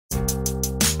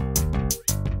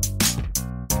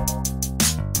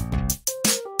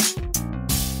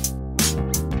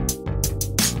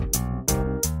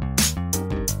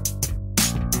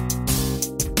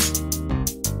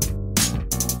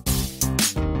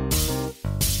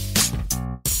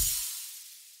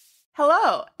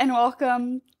Hello, and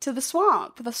welcome to The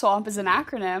Swamp. The Swamp is an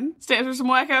acronym. Stands for some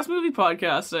whack-ass movie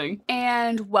podcasting.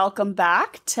 And welcome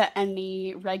back to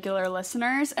any regular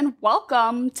listeners, and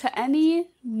welcome to any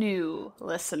new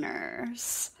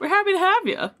listeners. We're happy to have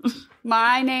you.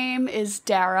 My name is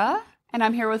Dara, and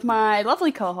I'm here with my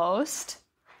lovely co-host,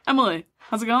 Emily.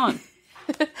 How's it going?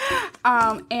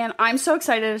 And I'm so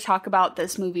excited to talk about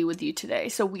this movie with you today.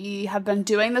 So we have been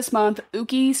doing this month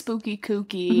Ooky Spooky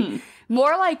Kooky,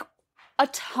 more like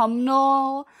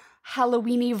autumnal,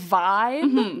 Halloween-y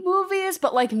vibe movies,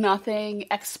 but like nothing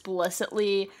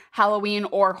explicitly Halloween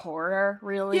or horror,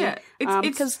 really. Yeah,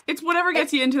 it's whatever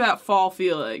gets you into that fall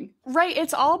feeling. Right,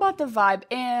 it's all about the vibe,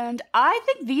 and I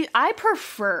think I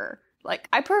prefer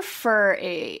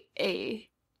a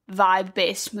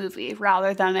vibe-based movie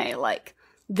rather than a, like,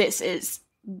 this is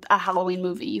a Halloween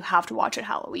movie, you have to watch it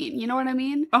Halloween. You know what I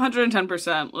mean?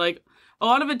 110%. Like, a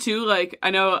lot of it, too, like,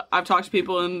 I know I've talked to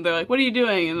people and they're like, what are you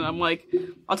doing? And I'm like,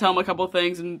 I'll tell them a couple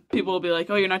things and people will be like,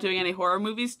 oh, you're not doing any horror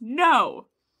movies? No!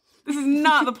 This is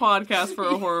not the podcast for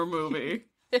a horror movie.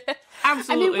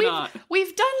 Absolutely not.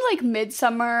 We've done, like,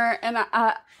 Midsommar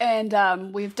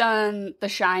and we've done The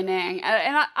Shining.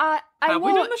 Have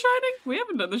we done The Shining? We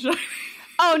haven't done The Shining.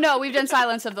 Oh, no, we've done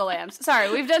Silence of the Lambs.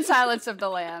 Sorry, we've done Silence of the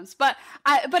Lambs. But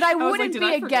I wouldn't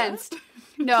be against...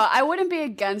 No, I wouldn't be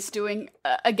against doing,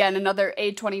 again, another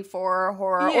A24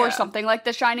 horror or something like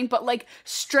The Shining, but, like,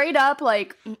 straight up,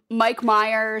 like, Mike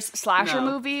Myers slasher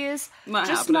movies. Not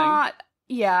just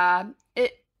happening.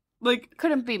 It like,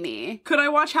 couldn't be me. Could I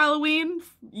watch Halloween?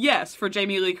 Yes, for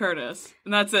Jamie Lee Curtis.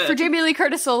 And that's it. For Jamie Lee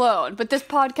Curtis alone. But this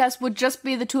podcast would just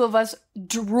be the two of us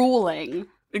drooling.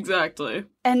 Exactly.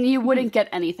 And you wouldn't get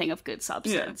anything of good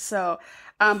substance. Yeah.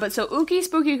 So Ooky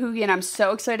Spooky Kooky, and I'm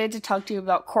so excited to talk to you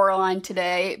about Coraline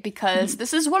today because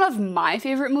this is one of my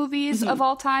favorite movies of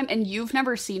all time, and you've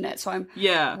never seen it, so I'm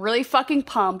really fucking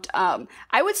pumped. I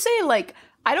would say, like,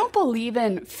 I don't believe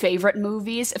in favorite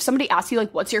movies. If somebody asks you,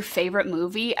 like, what's your favorite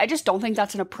movie, I just don't think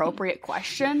that's an appropriate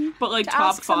question. But, like,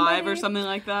 top 5 or something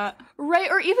like that? Right,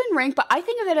 or even rank, but I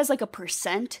think of it as, like, a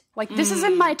percent. Like, this is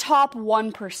in my top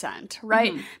 1%,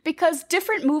 right? Because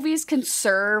different movies can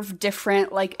serve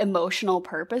different, like, emotional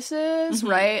purposes,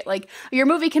 right? Like, your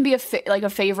movie can be a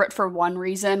favorite for one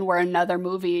reason, where another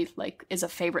movie, like, is a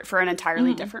favorite for an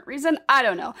entirely different reason. I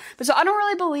don't know. But so I don't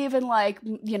really believe in, like,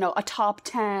 you know, a top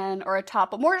 10 or a top,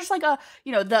 but more just like a,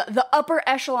 you know, the upper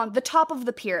echelon, the top of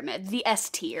the pyramid, the S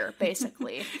tier,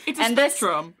 basically. It's a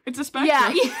spectrum. It's a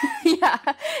spectrum. Yeah.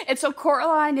 And so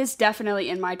Coraline is definitely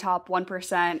in my top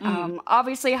 1%.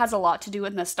 Obviously it has a lot to do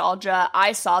with nostalgia.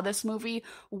 I saw this movie,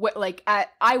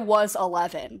 I was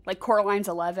 11. Like, Coraline's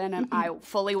 11, and I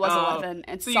fully was 11,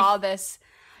 and so saw this.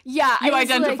 Yeah. You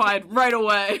identified right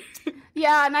away.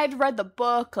 Yeah, and I'd read the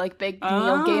book, like, big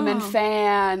Neil Gaiman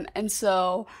fan, and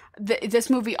so this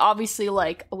movie obviously,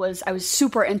 like, I was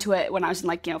super into it when I was in,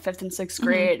 like, you know, 5th and 6th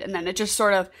grade, and then it just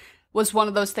sort of was one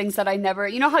of those things that I never,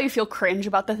 you know how you feel cringe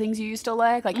about the things you used to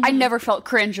like? Like, I never felt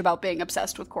cringe about being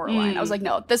obsessed with Coraline. I was like,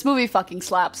 no, this movie fucking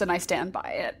slaps, and I stand by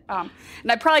it. And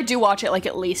I probably do watch it, like,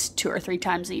 at least 2 or 3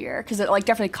 times a year, because it, like,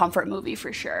 definitely comfort movie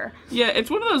for sure. Yeah, it's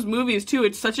one of those movies, too.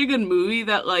 It's such a good movie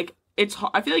that, like,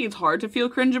 I feel like it's hard to feel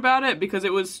cringe about it, because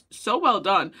it was so well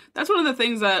done. That's one of the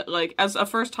things that, like, as a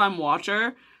first-time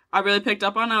watcher, I really picked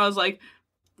up on. I was like,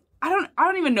 I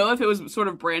don't even know if it was sort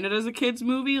of branded as a kid's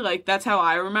movie. Like, that's how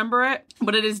I remember it.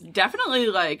 But it is definitely,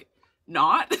 like,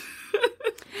 not.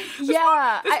 This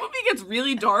movie gets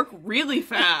really dark really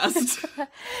fast.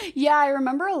 Yeah, I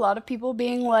remember a lot of people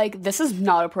being like, this is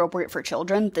not appropriate for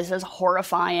children. This is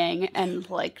horrifying and,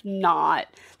 like,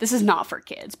 this is not for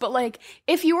kids. But, like,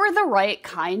 if you were the right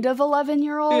kind of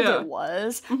 11-year-old, it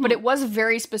was. But it was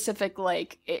very specific,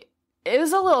 like, it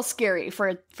was a little scary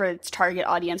for its target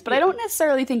audience, but I don't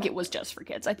necessarily think it was just for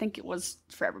kids. I think it was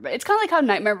for everybody. It's kind of like how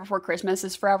Nightmare Before Christmas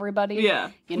is for everybody.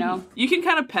 Yeah. You know? You can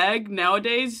kind of peg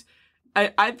nowadays.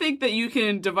 I think that you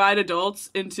can divide adults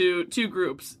into 2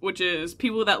 groups, which is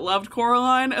people that loved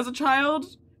Coraline as a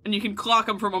child, and you can clock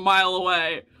them from a mile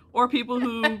away, or people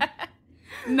who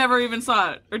never even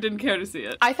saw it or didn't care to see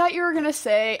it. I thought you were going to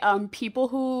say people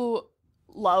who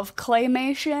love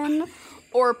claymation,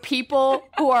 or people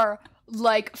who are,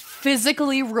 like,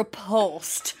 physically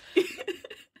repulsed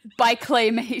by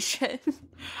claymation.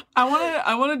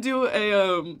 I want to do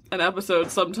an episode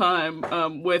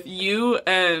sometime with you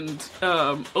and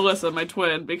Alyssa, my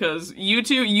twin, because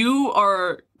you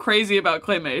are crazy about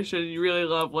claymation. You really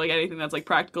love, like, anything that's, like,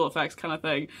 practical effects kind of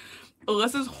thing.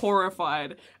 Alyssa's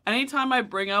horrified. Anytime I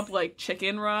bring up, like,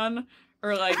 Chicken Run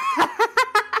or, like,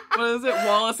 what is it,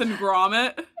 Wallace and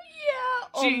Gromit?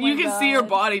 Yeah. You can see her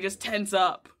body just tense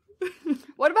up.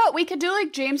 What about we could do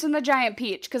like James and the Giant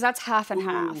Peach, because that's half and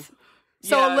half.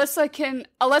 So yeah.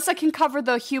 Alyssa can cover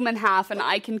the human half, and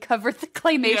I can cover the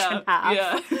claymation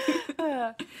half.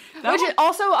 Yeah. Which is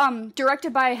also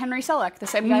directed by Henry Selick, the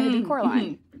same guy who did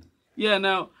Coraline. Yeah,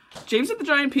 no. James and the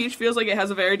Giant Peach feels like it has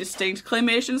a very distinct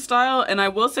claymation style, and I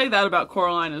will say that about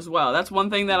Coraline as well. That's one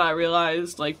thing that I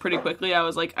realized, like, pretty quickly. I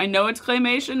was like, I know it's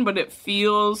claymation, but it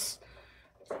feels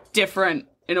different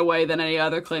in a way than any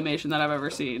other claymation that I've ever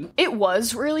seen. It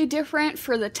was really different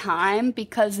for the time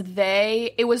because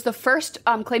it was the first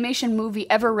claymation movie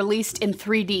ever released in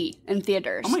 3D in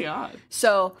theaters. Oh my god.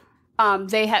 So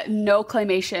they had no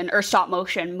claymation or stop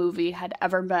motion movie had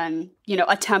ever been,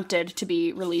 attempted to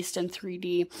be released in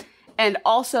 3D. And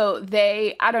also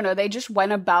they just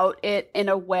went about it in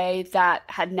a way that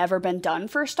had never been done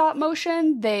for stop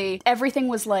motion. Everything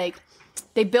was like,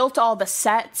 they built all the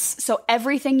sets, so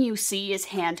everything you see is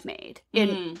handmade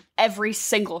in every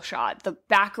single shot. The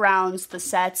backgrounds, the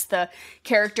sets, the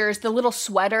characters, the little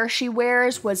sweater she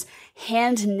wears was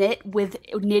hand knit with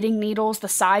knitting needles the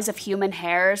size of human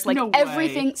hairs. Like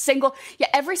every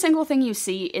single thing you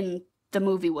see in the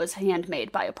movie was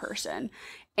handmade by a person.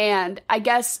 And I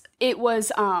guess it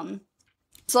was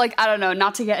so, like, I don't know,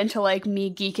 not to get into, like, me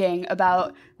geeking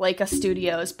about Leica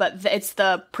Studios, but it's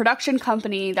the production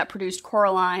company that produced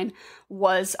Coraline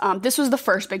this was the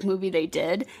first big movie they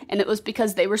did, and it was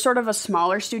because they were sort of a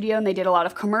smaller studio, and they did a lot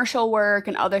of commercial work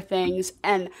and other things,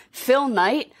 and Phil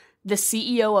Knight, the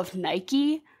CEO of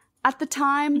Nike at the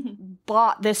time,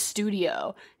 bought this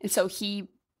studio, and so he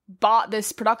bought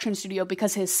this production studio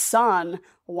because his son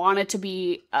wanted to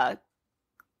be a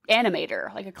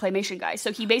animator, like a claymation guy.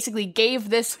 So he basically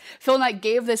Phil Knight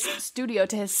gave this studio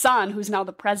to his son, who's now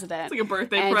the president. It's like a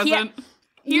birthday present.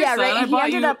 I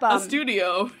bought you a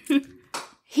studio.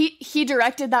 He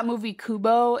directed that movie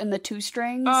Kubo and the Two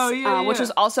Strings, which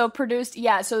was also produced.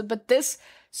 Yeah, but this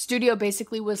studio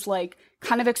basically was like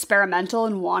kind of experimental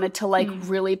and wanted to like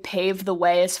really pave the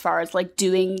way as far as like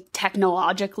doing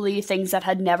technologically things that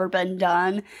had never been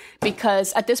done,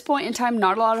 because at this point in time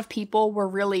not a lot of people were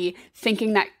really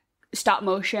thinking that stop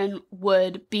motion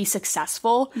would be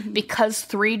successful because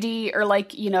 3D or like,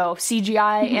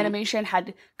 CGI animation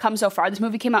had come so far. This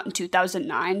movie came out in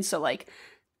 2009, so like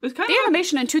the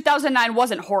animation in 2009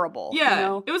 wasn't horrible.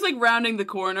 Yeah, it was like rounding the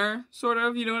corner, sort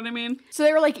of, you know what I mean? So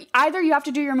they were like, either you have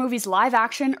to do your movies live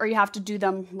action or you have to do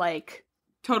them like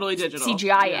totally digital.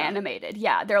 CGI animated.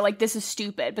 Yeah, they're like, this is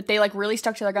stupid. But they like really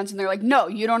stuck to their guns and they're like, no,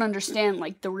 you don't understand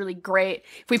like the really great,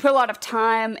 if we put a lot of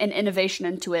time and innovation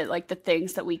into it, like the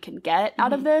things that we can get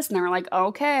out of this. And they were like,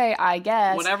 okay, I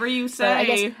guess. Whatever you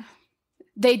say.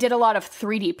 They did a lot of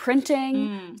 3D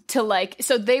printing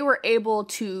so they were able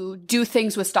to do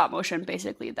things with stop motion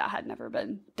basically that had never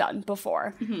been done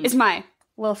before. Is my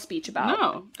little speech about.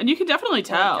 No, and you can definitely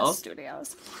tell.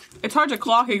 Studios. It's hard to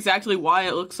clock exactly why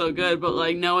it looks so good, but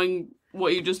like knowing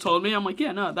what you just told me, I'm like,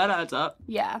 yeah, no, that adds up.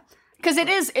 Yeah, because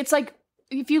it's like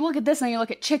if you look at this and you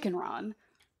look at Chicken Run,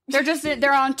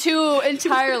 they're on two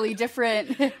entirely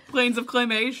different planes of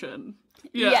claymation.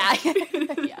 Yeah.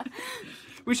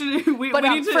 We should. We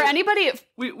need to, for anybody,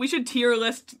 we should tier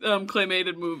list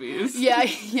claymated movies.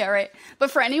 Yeah, right.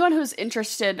 But for anyone who's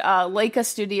interested, Leica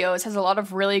Studios has a lot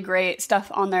of really great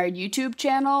stuff on their YouTube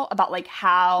channel about like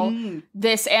how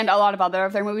this and a lot of other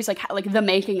of their movies, like the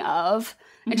making of.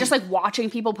 And just like watching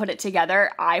people put it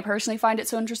together, I personally find it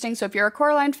so interesting. So if you're a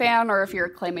Coraline fan or if you're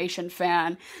a claymation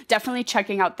fan, definitely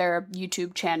checking out their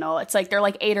YouTube channel. It's like they're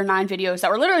like 8 or 9 videos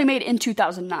that were literally made in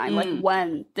 2009, like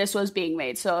when this was being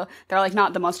made. So they're like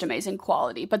not the most amazing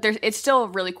quality, but it's still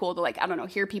really cool to like, I don't know,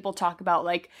 hear people talk about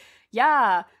like,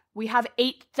 yeah, we have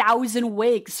 8,000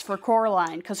 wigs for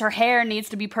Coraline because her hair needs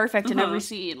to be perfect in every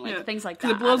scene, like things like that.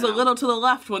 It blows a little to the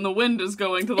left when the wind is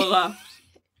going to the left.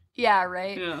 Yeah,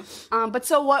 right. Yeah. But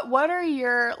so what are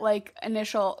your like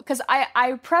initial, because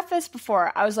I prefaced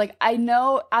before, I was like, I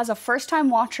know as a first time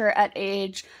watcher at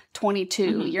age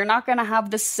 22, you're not going to have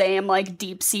the same like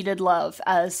deep seated love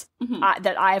as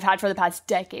that I've had for the past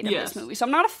decade of this movie. So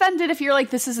I'm not offended if you're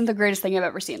like, this isn't the greatest thing I've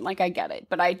ever seen. Like I get it,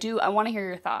 but I want to hear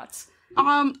your thoughts.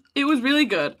 It was really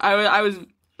good. I was,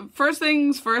 first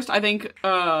things first, I think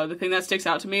the thing that sticks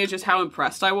out to me is just how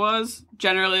impressed I was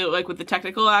generally like with the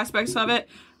technical aspects of it.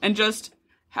 And just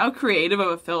how creative of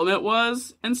a film it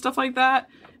was and stuff like that.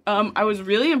 I was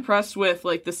really impressed with,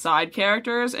 like, the side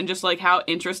characters and just, like, how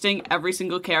interesting every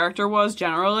single character was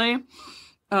generally.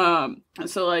 So,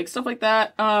 like, stuff like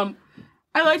that. I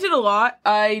liked it a lot.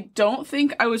 I don't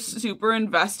think I was super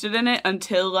invested in it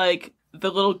until, like,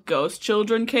 the little ghost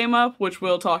children came up, which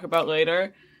we'll talk about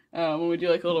later when we do,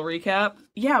 like, a little recap.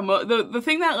 Yeah, the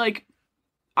thing that, like,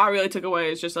 I really took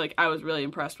away is just, like, I was really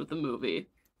impressed with the movie.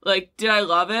 Like, did I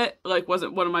love it? Like, is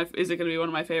it going to be one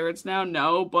of my favorites now?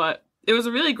 No, but it was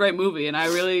a really great movie, and I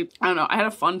don't know, I had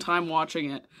a fun time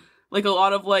watching it. Like, a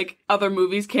lot of, like, other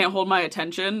movies can't hold my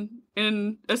attention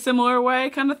in a similar way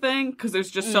kind of thing, because there's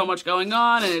just so much going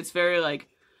on, and it's very, like,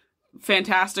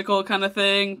 fantastical kind of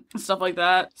thing, stuff like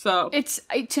that. So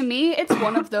to me, it's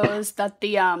one of those that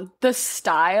the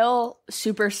style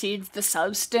supersedes the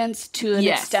substance to an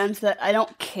extent that I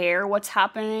don't care what's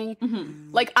happening.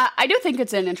 Like, I do think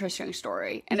it's an interesting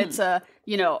story, and it's and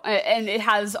it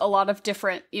has a lot of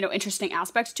different, interesting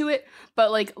aspects to it, but,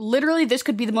 like, literally this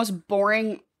could be the most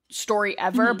boring story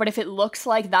ever, but if it looks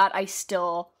like that,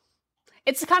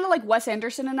 it's kind of like Wes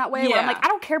Anderson in that way, where I'm like, I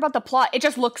don't care about the plot. It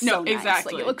just looks so nice.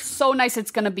 Exactly. Like, it looks so nice,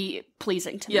 it's going to be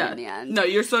pleasing to me in the end. No,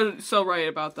 you're so right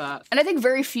about that. And I think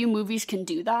very few movies can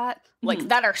do that. Like,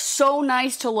 that are so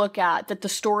nice to look at that the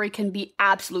story can be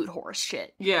absolute horse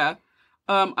shit. Yeah.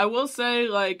 I will say,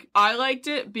 like, I liked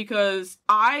it because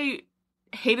I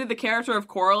hated the character of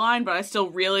Coraline, but I still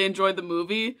really enjoyed the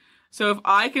movie. So if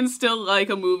I can still like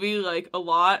a movie, like, a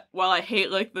lot, while I hate,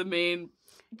 like, the main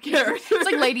character. It's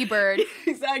like Lady Bird.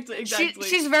 Exactly.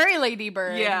 She's very Lady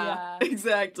Bird. Yeah,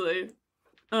 exactly.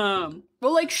 Well,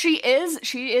 like, she is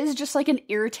just, like, an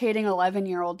irritating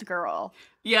 11-year-old girl.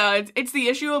 Yeah, it's the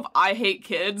issue of I hate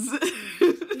kids.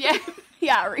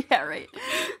 yeah, right.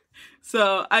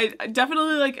 So I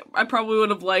definitely, like, I probably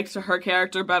would have liked her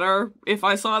character better if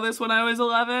I saw this when I was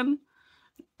 11.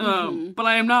 But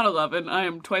I am not 11. I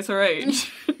am twice her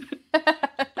age.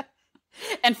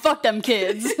 And fuck them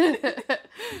kids.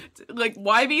 Like,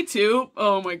 YB2?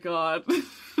 Oh my god.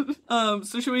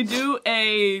 So should we do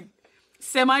a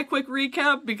semi-quick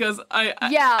recap? Because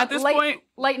at this point...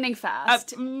 Lightning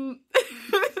fast.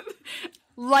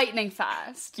 Lightning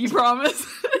fast. You promise?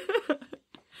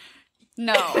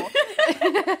 No.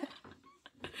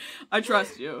 I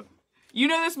trust you. You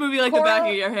know this movie like the back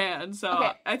of your hand, so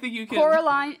okay. I think you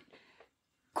can...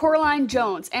 Coraline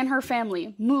Jones and her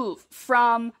family move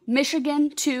from Michigan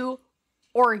to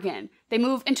Oregon. They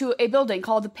move into a building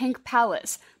called the Pink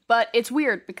Palace. But it's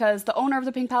weird because the owner of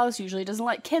the Pink Palace usually doesn't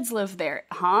let kids live there.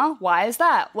 Huh? Why is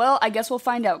that? Well, I guess we'll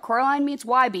find out. Coraline meets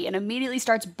YB and immediately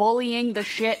starts bullying the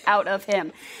shit out of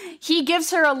him. He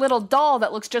gives her a little doll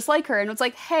that looks just like her and it's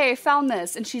like, hey, found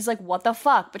this. And she's like, what the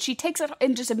fuck? But she takes it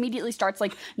and just immediately starts,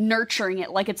 like, nurturing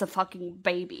it like it's a fucking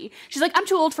baby. She's like, I'm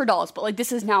too old for dolls, but, like,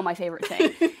 this is now my favorite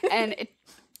thing. And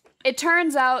it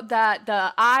turns out that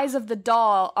the eyes of the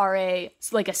doll are a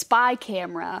spy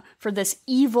camera for this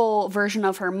evil version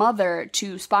of her mother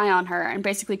to spy on her. And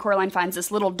basically Coraline finds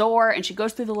this little door and she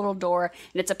goes through the little door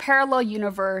and it's a parallel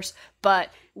universe,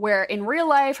 but where in real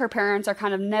life her parents are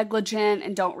kind of negligent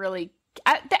and don't really,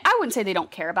 I wouldn't say they don't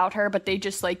care about her, but they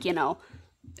just, like,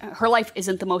 her life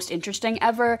isn't the most interesting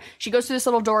ever. She goes through this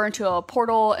little door into a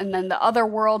portal and then the other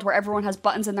world where everyone has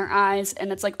buttons in their eyes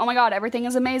and it's like, oh my god, everything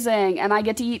is amazing and I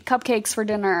get to eat cupcakes for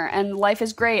dinner and life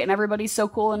is great and everybody's so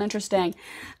cool and interesting.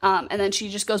 And then she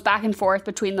just goes back and forth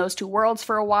between those two worlds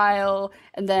for a while,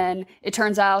 and then it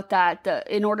turns out that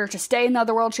in order to stay in the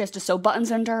other world she has to sew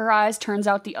buttons into her eyes. Turns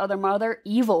out the other mother,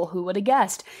 evil, who would have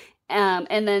guessed?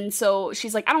 And then so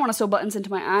she's like, I don't want to sew buttons into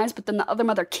my eyes, but then the other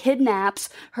mother kidnaps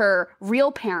her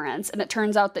real parents, and it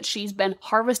turns out that she's been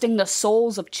harvesting the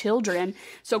souls of children.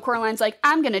 So Coraline's like,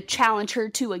 I'm going to challenge her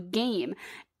to a game.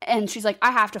 And she's like,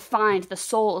 I have to find the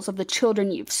souls of the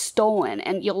children you've stolen,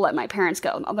 and you'll let my parents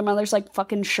go. And the other mother's like,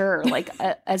 fucking sure, like,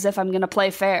 as if I'm going to play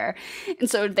fair. And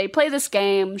so they play this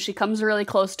game. She comes really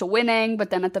close to winning, but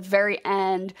then at the very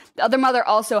end, the other mother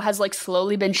also has, like,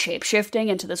 slowly been shape-shifting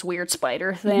into this weird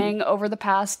spider thing over the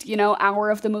past,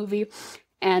 hour of the movie.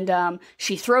 And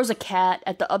she throws a cat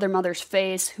at the other mother's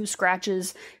face, who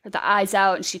scratches the eyes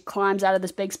out, and she climbs out of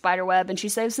this big spider web, and she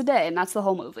saves the day, and that's the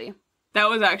whole movie. That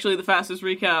was actually the fastest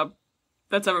recap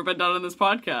that's ever been done on this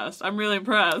podcast. I'm really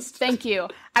impressed. Thank you.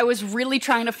 I was really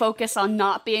trying to focus on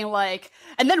not being like,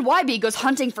 and then YB goes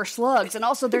hunting for slugs, and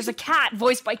also there's a cat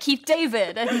voiced by Keith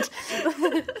David, and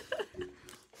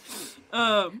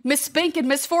Miss Spink and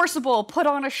Miss Forcible put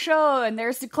on a show, and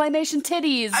there's the claymation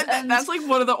titties. That's like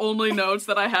one of the only notes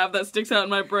that I have that sticks out in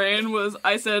my brain was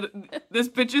I said, this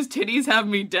bitch's titties have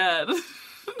me dead.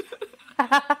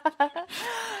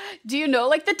 Do you know,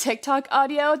 like, the TikTok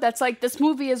audio that's like, this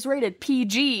movie is rated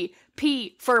PG,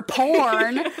 P for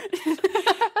porn?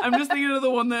 I'm just thinking of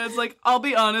the one that's like, I'll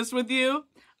be honest with you,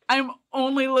 I'm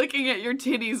only looking at your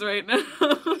titties right now.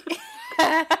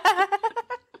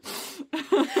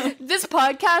 This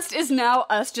podcast is now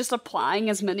us just applying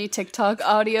as many TikTok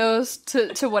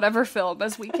audios to whatever film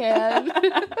as we can.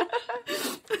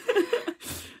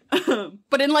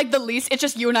 But but in like the least, it's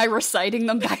just you and I reciting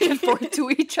them back and forth to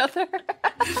each other.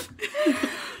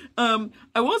 I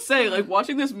will say, like,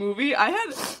 watching this movie,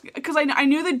 because I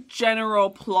knew the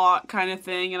general plot kind of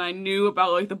thing, and I knew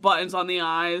about, like, the buttons on the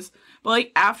eyes, but,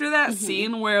 like, after that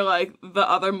scene where, like, the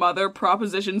other mother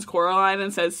propositions Coraline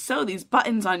and says, so these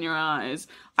buttons on your eyes,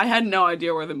 I had no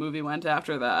idea where the movie went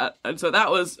after that, and so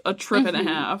that was a trip and a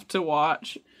half to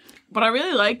watch, but I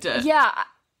really liked it. Yeah,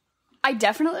 I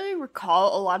definitely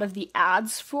recall a lot of the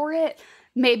ads for it.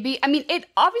 Maybe, I mean, it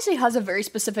obviously has a very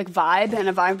specific vibe, and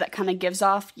a vibe that kind of gives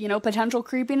off, you know, potential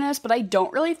creepiness, but I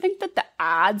don't really think that the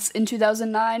ads in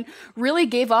 2009 really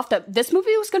gave off that this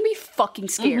movie was going to be fucking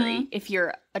scary if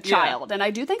you're a child. Yeah. And I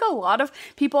do think a lot of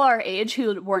people our age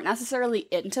who weren't necessarily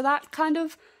into that kind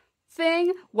of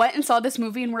thing went and saw this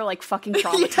movie and were like fucking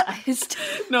traumatized.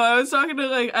 No, I was talking to,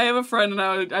 like, I have a friend,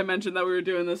 and I mentioned that we were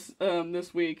doing this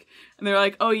this week, and they're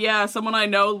like, oh yeah, someone I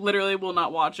know literally will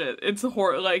not watch it. It's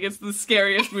like, it's the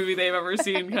scariest movie they've ever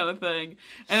seen kind of thing.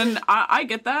 And I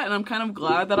get that, and I'm kind of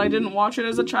glad that I didn't watch it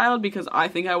as a child, because I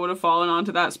think I would have fallen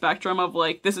onto that spectrum of,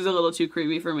 like, this is a little too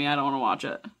creepy for me, I don't want to watch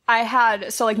it.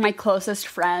 So my closest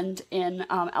friend in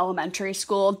elementary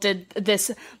school this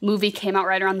movie came out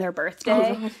right around their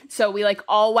birthday. Oh, so we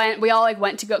all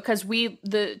went to go, because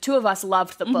the two of us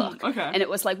loved the book. Okay. And it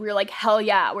was like, we were like, hell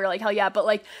yeah. But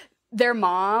like, their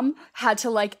mom had to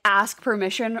like ask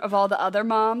permission of all the other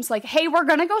moms, like, hey, we're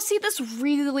gonna go see this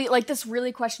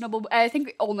really questionable, I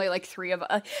think only like 3 of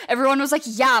us, everyone was like,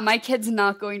 yeah, my kid's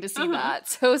not going to see that.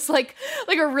 So it's like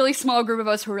a really small group of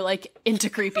us who were like into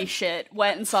creepy shit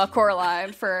went and saw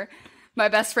Coraline for my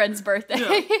best friend's birthday.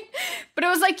 Yeah. But it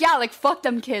was like, yeah, like, fuck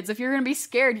them kids. If you're gonna be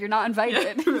scared, you're not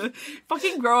invited.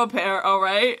 Fucking grow a pair,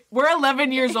 alright? We're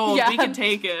 11 years old, we can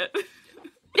take it.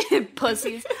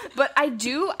 Pussies. But I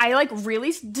like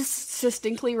really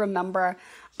distinctly remember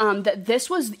that this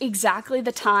was exactly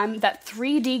the time that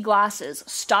 3D glasses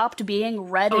stopped being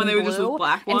red and they blue. were just those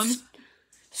black ones?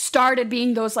 Started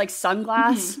being those like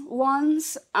sunglass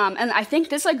ones. And I think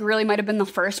this like really might have been the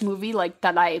first movie like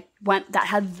that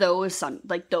had those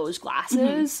those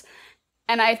glasses.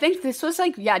 And I think this was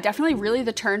like, yeah, definitely really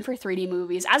the turn for 3D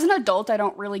movies. As an adult, I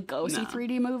don't really go see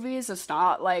 3D movies. It's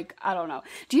not like, I don't know.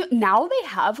 Now they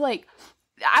have like,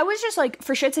 I was just like,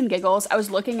 for shits and giggles, I was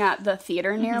looking at the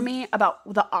theater near me about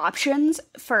the options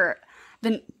for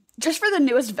the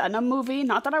newest Venom movie.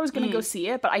 Not that I was going to go see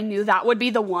it, but I knew that would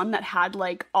be the one that had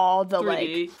like all the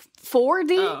 3D. Like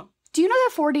 4D. Oh. Do you know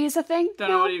that 4D is a thing? Don't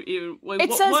know what even.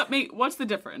 Like, what's the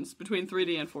difference between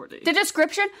 3D and 4D? The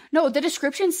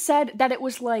description said that it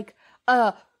was like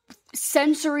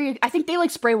sensory. I think they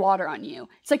like spray water on you.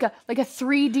 It's like a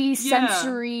 3D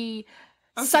sensory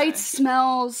sights,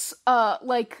 smells.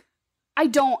 Like I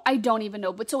don't even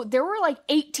know. But so there were like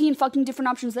 18 fucking different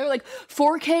options. They were like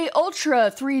 4K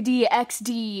Ultra, 3D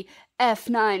XD,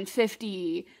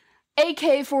 F950,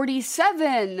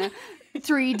 AK-47.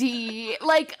 3D,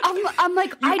 like I'm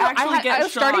like I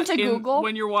was starting to Google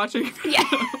when you're watching. Yeah,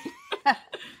 I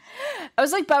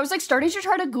was like starting to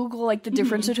try to Google like the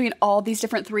difference between all these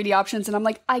different 3D options, and I'm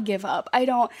like, I give up. I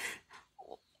don't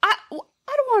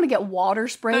want to get water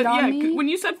sprayed on me. When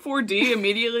you said 4D,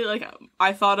 immediately like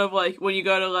I thought of like when you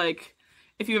go to like,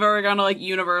 if you've ever gone to like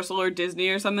Universal or Disney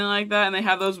or something like that, and they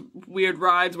have those weird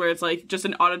rides where it's like just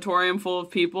an auditorium full of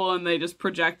people and they just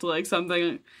project like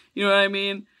something. You know what I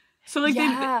mean? So like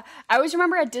I always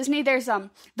remember at Disney there's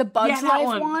the Bugs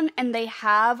Life one, and they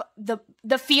have the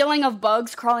feeling of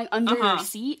bugs crawling under your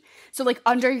seat. So like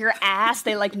under your ass,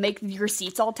 they like make your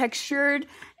seats all textured.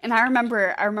 And I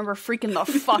remember freaking the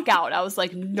fuck out. I was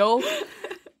like, nope,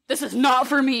 this is not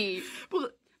for me.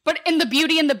 But in the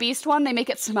Beauty and the Beast one, they make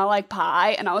it smell like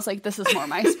pie, and I was like, this is more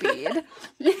my speed.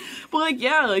 Well, like,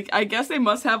 yeah, like, I guess they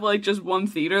must have, like, just one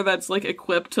theater that's, like,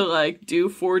 equipped to, like, do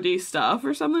 4D stuff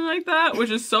or something like that, which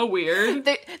is so weird.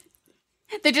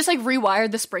 They just, like,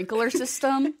 rewired the sprinkler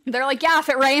system. They're like, yeah, if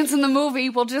it rains in the movie,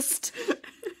 we'll just...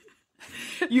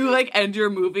 You, like, end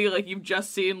your movie, like, you've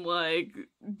just seen, like,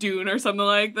 Dune or something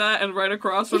like that, and right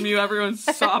across from you, everyone's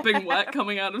sopping wet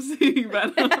coming out of seeing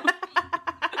Venom.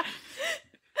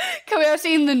 Coming out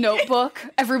seeing The Notebook,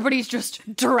 everybody's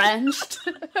just drenched.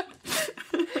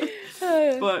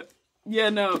 But yeah,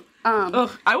 no.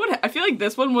 I feel like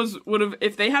this one would have,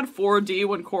 if they had 4D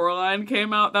when Coraline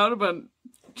came out, that would have been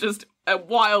just a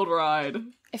wild ride.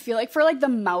 I feel like for like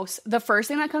the first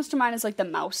thing that comes to mind is like the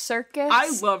mouse circus.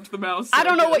 I loved the mouse circus. I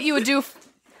don't know what you would do.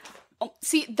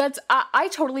 See, I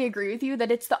totally agree with you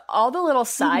that it's all the little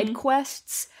side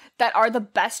quests that are the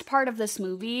best part of this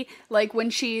movie. Like when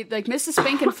she, like Mrs.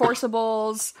 Fink and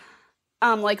Forcibles,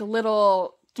 like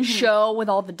little show with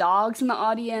all the dogs in the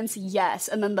audience, yes.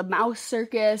 And then the mouse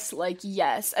circus, like,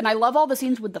 yes. And I love all the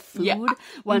scenes with the food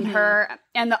when her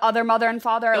and the other mother and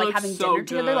father are like having dinner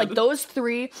together. Like those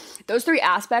three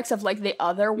aspects of like the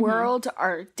other world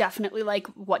are definitely like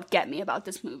what get me about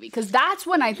this movie. Because that's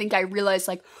when I think I realized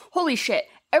like, holy shit,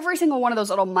 every single one of those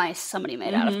little mice somebody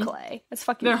made out of clay. It's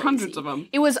fucking There are crazy. hundreds of them.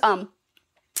 It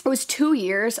was 2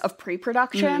 years of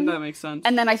pre-production. That makes sense.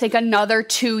 And then I think another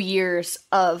 2 years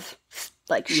of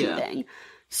like shooting. Yeah.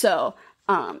 So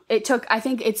it took, I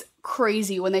think it's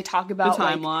crazy when they talk about the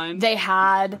timeline.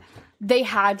 Like, they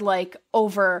had like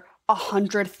over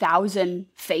 100,000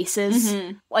 faces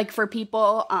like for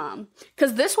people.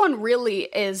 Because this one really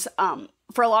is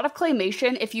for a lot of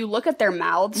claymation, if you look at their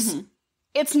mouths,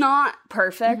 it's not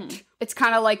perfect. It's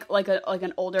kind of like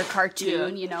an older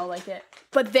cartoon, you know, like it.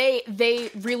 But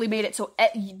they really made it so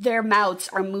their mouths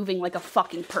are moving like a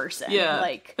fucking person. Yeah,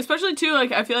 like especially too.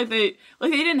 Like I feel like they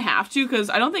didn't have to, because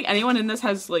I don't think anyone in this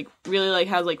has like really like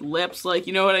has like lips, like,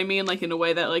 you know what I mean, like in a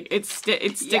way that like it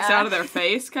sticks out of their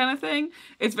face kind of thing.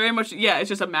 It's very much it's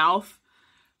just a mouth.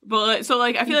 But like, so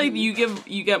like I feel like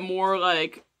you get more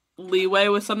like leeway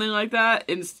with something like that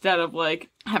instead of like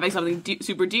having something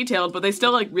super detailed, but they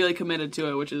still like really committed to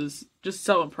it, which is just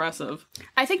so impressive.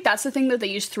 I think that's the thing that they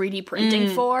used 3D printing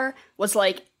for, was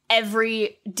like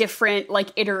every different like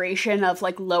iteration of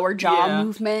like lower jaw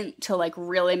movement to like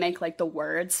really make like the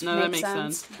words make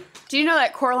sense. Do you know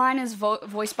that Coraline is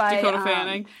voiced by Dakota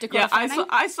Fanning? Dakota Fanning?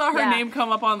 I saw her name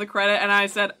come up on the credit and I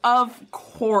said, of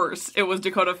course it was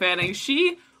Dakota Fanning.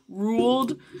 She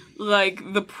ruled like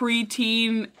the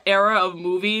preteen era of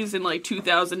movies in like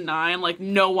 2009 like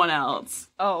no one else.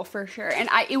 Oh, for sure. And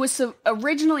it was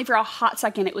originally, for a hot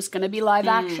second, it was going to be live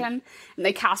action, and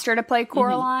they cast her to play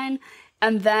Coraline.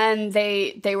 And then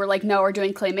they were like, no, we're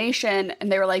doing claymation. And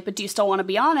they were like, but do you still want to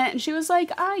be on it? And she was like,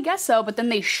 I guess so. But then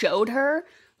they showed her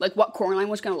like what Coraline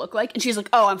was going to look like, and she's like,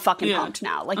 oh, I'm fucking pumped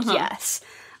now. Like, yes.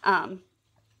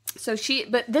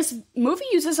 But this movie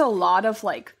uses a lot of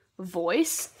like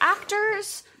voice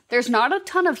actors. There's not a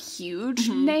ton of huge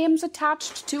names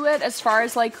attached to it as far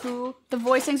as like who the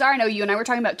voicings are. I know you and I were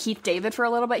talking about Keith David for a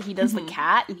little bit. He does the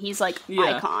cat, and he's like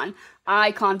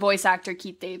icon voice actor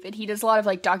Keith David. He does a lot of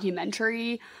like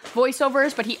documentary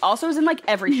voiceovers, but he also is in like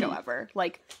every show ever,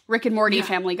 like Rick and Morty,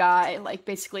 Family Guy, like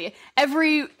basically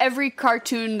every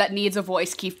cartoon that needs a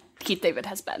voice. Keith David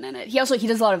has been in it. He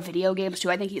does a lot of video games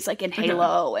too. I think he's like in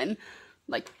Halo and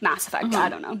like Mass Effect, I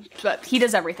don't know. But he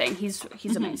does everything. He's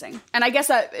amazing. And I guess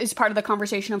that is part of the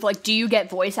conversation of like, do you get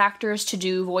voice actors to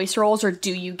do voice roles, or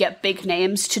do you get big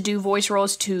names to do voice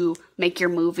roles to make your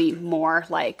movie more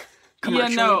like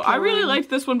commercially appealing? I really liked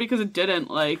this one because it didn't.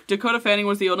 Like, Dakota Fanning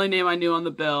was the only name I knew on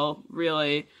the bill,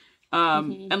 really.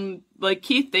 And like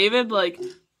Keith David, like,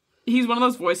 he's one of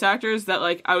those voice actors that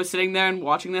like I was sitting there and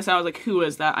watching this, and I was like, who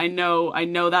is that? I know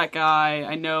that guy.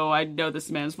 I know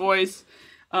this man's voice.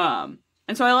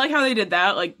 And so I like how they did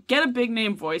that, like, get a big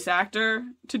name voice actor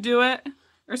to do it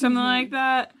or something like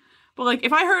that. But like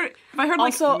if I heard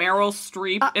also, like Meryl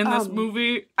Streep in this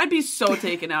movie, I'd be so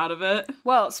taken out of it.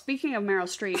 Well, speaking of Meryl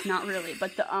Streep, not really,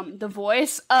 but the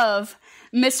voice of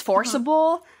Miss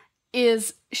Forcible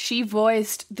she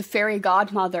voiced the fairy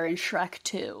godmother in Shrek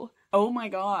 2. Oh my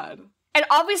god. And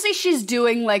obviously she's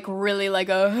doing like really like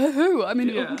I'm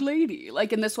an old lady,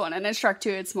 like in this one, and in Shrek 2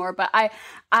 it's more, but I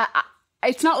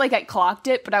it's not like I clocked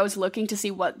it, but I was looking to see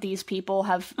what these people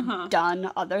have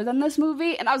done other than this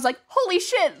movie, and I was like, holy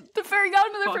shit, the fairy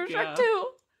godmother from Shrek 2.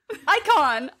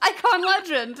 Icon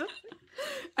legend.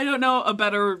 I don't know a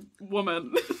better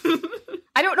woman.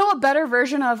 I don't know a better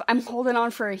version of I'm holding on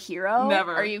for a hero.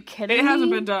 Never. Are you kidding me? It hasn't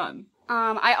been done.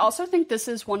 I also think this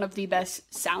is one of the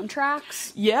best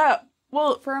soundtracks. Yeah.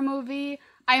 Well, for a movie.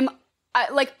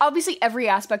 Like, obviously every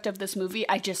aspect of this movie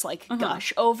I just like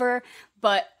gush over,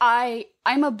 but I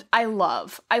love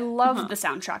the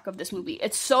soundtrack of this movie.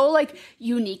 It's so like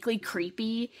uniquely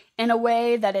creepy in a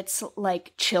way that it's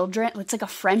like it's like a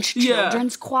French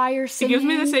children's choir singing. It gives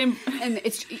me the same and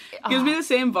it's gives me the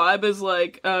same vibe as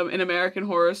like in American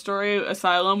Horror Story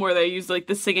Asylum, where they use like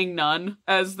the singing nun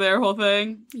as their whole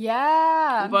thing.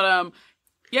 Yeah. But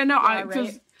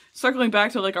circling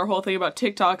back to like our whole thing about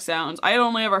TikTok sounds, I had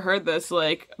only ever heard this,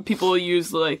 like, people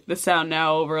use like the sound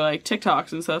now over like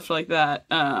TikToks and stuff like that.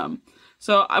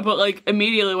 But like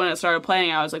immediately when it started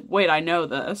playing, I was like, wait, I know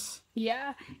this.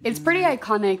 Yeah, it's pretty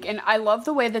iconic, and I love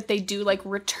the way that they do like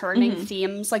returning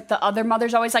themes. Like the other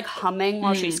mother's always like humming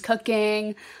while she's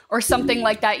cooking or something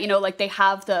like that. You know, like they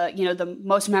have the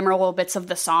most memorable bits of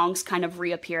the songs kind of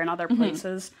reappear in other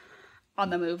places. on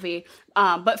the movie.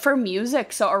 But for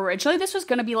music, so originally this was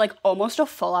going to be like almost a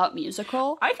full out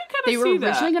musical. I can kind of see that. They were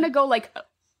originally going to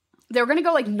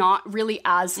go like, not really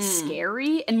as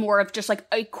scary and more of just like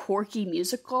a quirky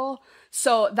musical.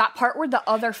 So that part where the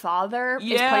other father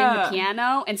is playing the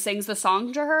piano and sings the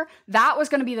song to her, that was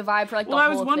going to be the vibe for like the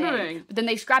whole thing. But then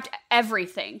they scrapped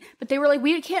everything. But they were like,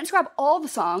 we can't scrap all the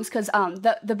songs because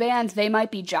the band They Might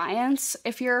Be Giants,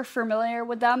 if you're familiar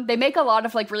with them, they make a lot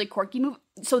of like really quirky movies.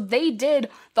 So they did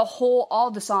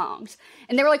all the songs.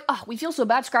 And they were like, oh, we feel so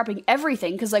bad scrapping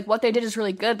everything because like what they did is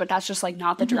really good, but that's just like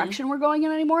not the direction we're going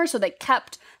in anymore. So they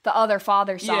kept the other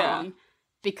father song.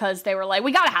 Because they were like,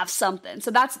 we gotta have something.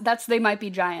 So that's They Might Be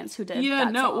Giants who did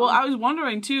that song. Well, I was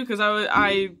wondering too, because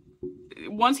I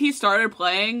once he started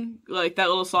playing like that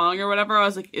little song or whatever, I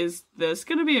was like, is this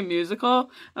gonna be a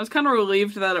musical? I was kind of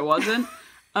relieved that it wasn't.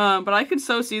 But I could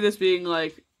so see this being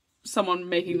like someone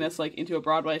making this like into a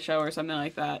Broadway show or something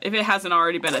like that, if it hasn't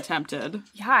already been attempted.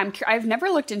 Yeah, I've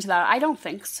never looked into that. I don't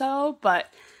think so, but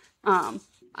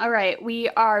all right, we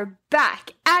are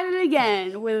back at it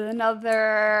again with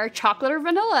another Chocolate or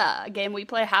Vanilla, a game we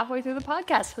play halfway through the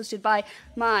podcast, hosted by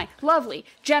my lovely,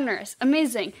 generous,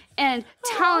 amazing, and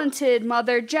talented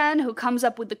mother, Jen, who comes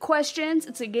up with the questions.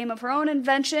 It's a game of her own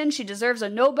invention. She deserves a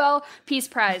Nobel Peace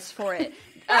Prize for it.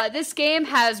 This game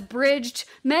has bridged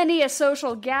many a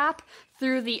social gap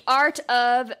through the art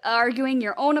of arguing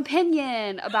your own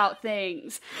opinion about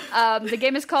things. The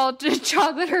game is called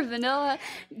Chocolate or Vanilla.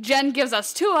 Jen gives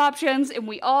us two options, and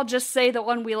we all just say the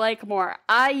one we like more.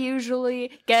 I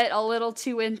usually get a little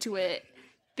too into it,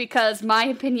 because my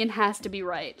opinion has to be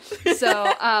right.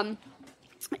 So,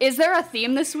 is there a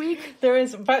theme this week? There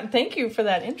is, but thank you for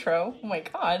that intro. Oh my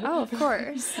god. Oh, of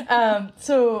course.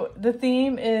 So the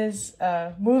theme is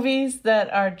movies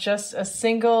that are just a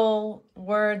single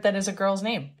word that is a girl's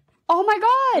name. Oh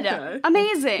my god. Okay.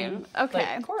 Amazing.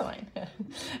 Okay. Like Coraline.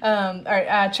 All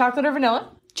right, chocolate or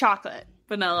vanilla? Chocolate.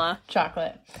 Vanilla.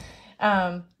 Chocolate.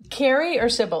 Carrie or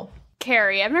Sybil?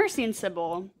 Carrie. I've never seen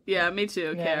Sybil. Yeah, me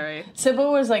too, yeah. Carrie.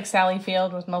 Sybil was like Sally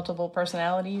Field with multiple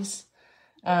personalities.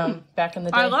 Back in the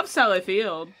day. I love Sally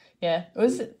Field. Yeah.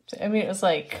 It was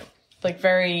like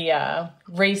very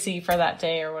racy for that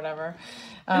day or whatever.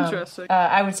 Interesting.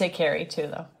 I would say Carrie too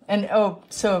though. And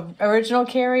so original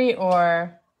Carrie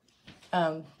or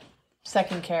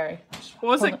second Carrie?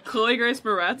 What was it? Chloe Grace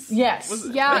Moretz? Yes.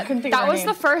 That was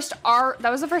the first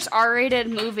R-rated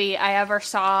movie I ever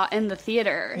saw in the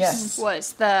theaters. Yes.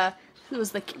 It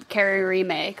was the Carrie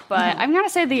remake, but I'm gonna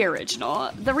say the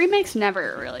original. The remake's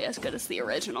never really as good as the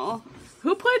original.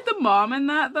 Who played the mom in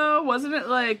that though? Wasn't it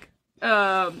like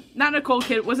not Nicole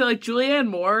Kidman? Was it like Julianne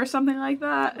Moore or something like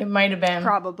that? It might have been.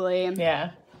 Probably.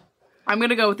 Yeah. I'm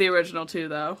gonna go with the original too,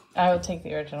 though. I would take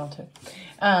the original too.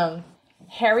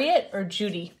 Harriet or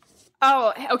Judy?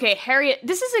 Oh, okay, Harriet.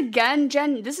 This is again,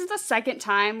 Jen. This is the second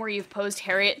time where you've posed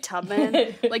Harriet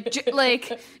Tubman. like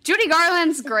Judy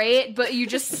Garland's great, but you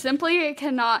just simply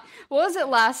cannot. What was it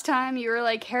last time? You were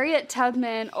like Harriet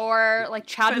Tubman or like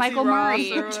Chad Betsy Michael Ross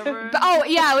Murray. or whatever. Oh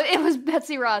yeah, it was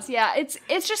Betsy Ross. Yeah,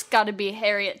 it's just got to be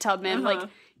Harriet Tubman. Like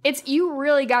you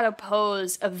really got to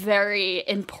pose a very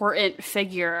important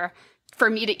figure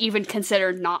for me to even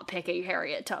consider not picking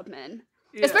Harriet Tubman.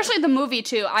 Yeah. Especially the movie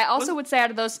too. I also would say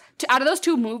out of those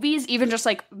two movies, even just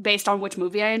like based on which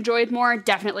movie I enjoyed more,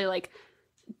 definitely like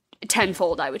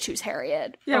tenfold I would choose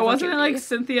Harriet. Yeah, wasn't it like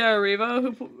Cynthia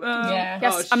Erivo who? Yeah.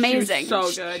 Yes, amazing. So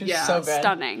good. She's so good.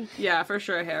 Stunning. Yeah, for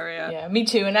sure, Harriet. Yeah, me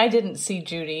too. And I didn't see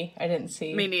Judy.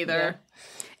 Me neither. Yeah.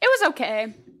 It was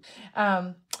okay.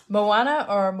 Moana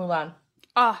or Mulan?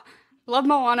 Love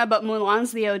Moana, but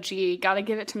Mulan's the OG. Gotta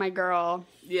give it to my girl.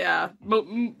 Yeah, but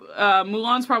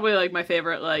Mulan's probably like my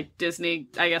favorite like Disney,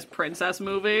 I guess, princess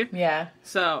movie. Yeah.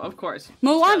 So of course,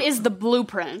 Mulan is the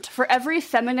blueprint for every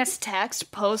feminist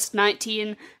text post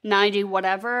 1990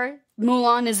 whatever.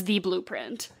 Mulan is the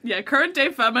blueprint. Yeah, current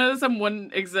day feminism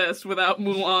wouldn't exist without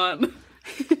Mulan.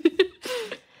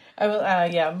 I will.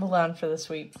 Mulan for this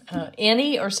week.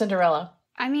 Annie or Cinderella?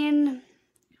 I mean,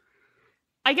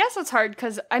 I guess it's hard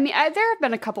because, there have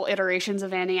been a couple iterations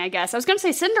of Annie, I guess. I was going to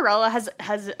say Cinderella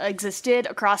has existed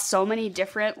across so many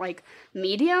different, like,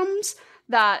 mediums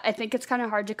that I think it's kind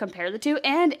of hard to compare the two.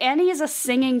 And Annie is a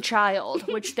singing child,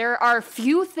 which there are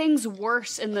few things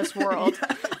worse in this world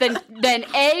than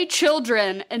A,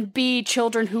 children, and B,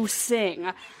 children who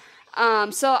sing.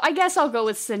 So I guess I'll go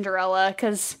with Cinderella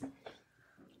because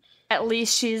at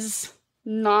least she's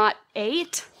not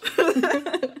 8.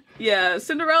 Yeah,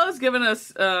 Cinderella's given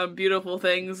us beautiful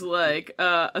things like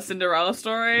a Cinderella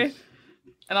story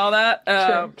and all that.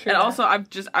 True, and also,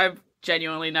 I've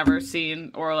genuinely never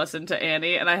seen or listened to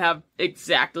Annie, and I have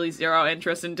exactly zero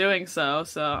interest in doing so.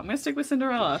 So I'm gonna stick with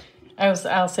Cinderella.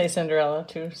 I'll say Cinderella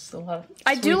too.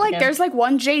 I do like. There's like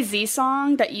one Jay-Z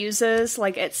song that uses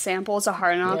like it samples A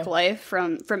Hard Knock Life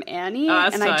from Annie,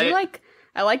 and tight. I do like.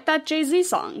 I like that Jay-Z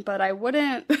song, but I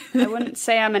wouldn't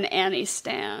say I'm an Annie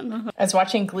stan. I was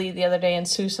watching Glee the other day, and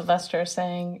Sue Sylvester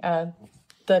sang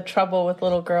 "The Trouble with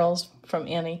Little Girls" from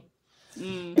Annie.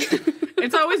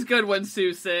 It's always good when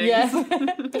Sue sings. Yeah.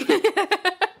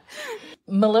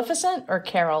 Maleficent or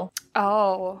Carol?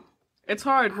 Oh, it's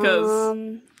hard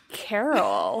because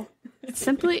Carol.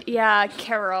 Simply, yeah,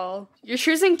 Carol. You're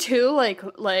choosing two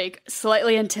like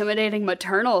slightly intimidating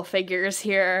maternal figures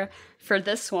here for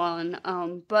this one.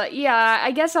 But yeah,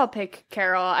 I guess I'll pick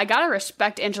Carol. I gotta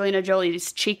respect Angelina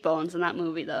Jolie's cheekbones in that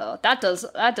movie, though. That does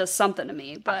something to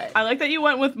me. But I like that you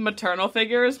went with maternal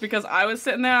figures, because I was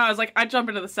sitting there, I was like, I'd jump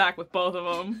into the sack with both of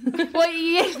them. well,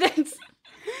 yeah, thanks.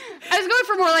 I was going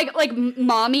for more like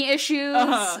mommy issues.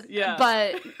 Yeah,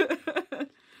 but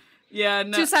yeah,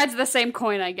 no. Two sides of the same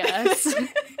coin, I guess.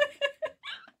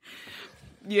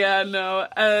 Yeah, no.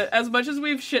 As much as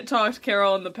we've shit-talked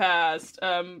Carol in the past,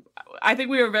 I think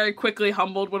we were very quickly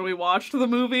humbled when we watched the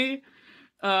movie.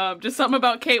 Just something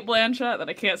about Cate Blanchett that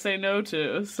I can't say no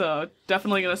to, so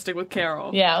definitely gonna stick with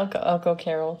Carol. Yeah, I'll go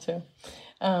Carol too.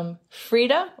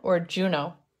 Frida or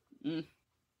Juno?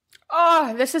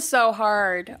 Oh, this is so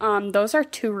hard. Those are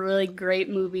two really great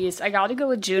movies. I gotta go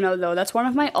with Juno, though. That's one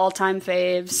of my all-time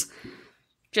faves.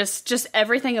 Just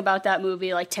everything about that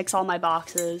movie like ticks all my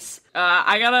boxes.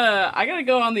 I gotta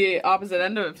go on the opposite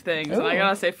end of things, and I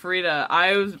gotta say Frida.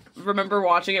 I remember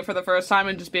watching it for the first time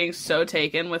and just being so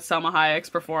taken with Salma Hayek's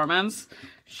performance.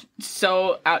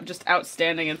 So just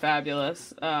outstanding and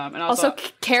fabulous. And also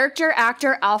character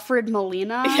actor Alfred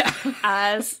Molina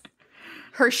as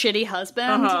her shitty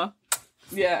husband.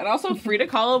 Yeah, and also Frida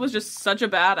Kahlo was just such a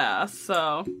badass.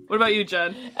 So, what about you,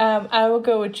 Jen? I will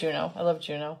go with Juno. I love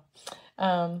Juno.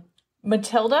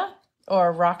 Matilda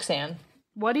or Roxanne?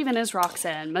 What even is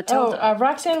Roxanne? Matilda.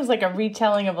 Roxanne was like a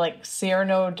retelling of like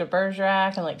Cyrano de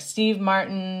Bergerac, and like Steve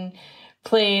Martin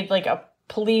played like a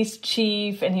police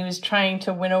chief, and he was trying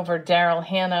to win over Daryl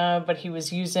Hannah, but he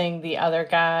was using the other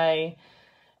guy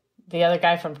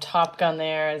from Top Gun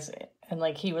there, and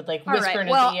like he would like whisper in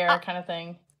his ear kind of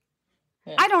thing.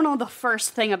 Yeah. I don't know the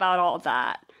first thing about all of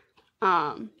that.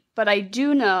 But I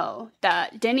do know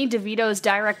that Danny DeVito's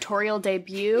directorial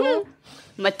debut,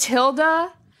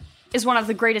 Matilda, is one of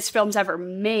the greatest films ever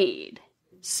made.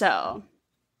 So,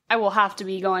 I will have to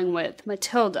be going with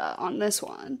Matilda on this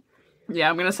one. Yeah,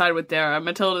 I'm gonna side with Dara.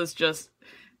 Matilda's just,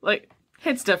 like,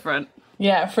 hits different.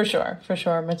 Yeah, for sure.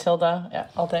 Matilda,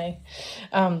 all day.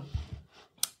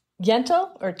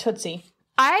 Yentl or Tootsie?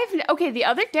 The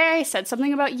other day I said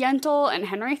something about Yentl, and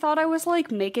Henry thought I was,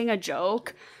 like, making a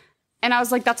joke. And I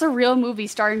was like, that's a real movie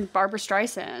starring Barbara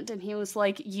Streisand. And he was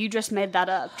like, you just made that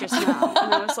up just now.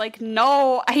 And I was like,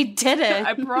 no, I didn't.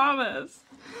 I promise.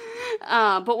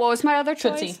 But what was my other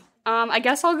choice? Tootsie. I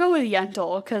guess I'll go with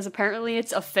Yentl, because apparently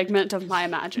it's a figment of my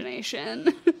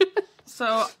imagination.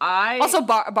 Also,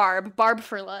 Barb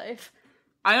for life.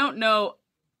 I don't know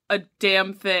a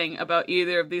damn thing about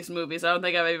either of these movies. I don't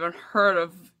think I've even heard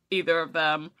of either of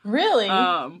them. Really?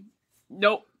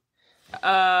 Nope.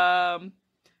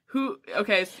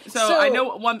 So I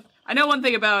know one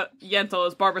thing about Yentl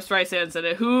is Barbara Streisand's in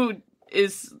it. Who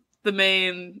is the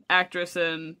main actress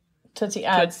in Tootsie?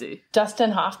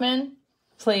 Dustin Hoffman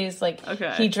plays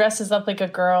he dresses up like a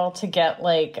girl to get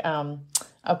like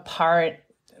a part.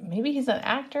 Maybe he's an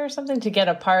actor or something, to get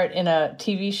a part in a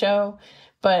TV show,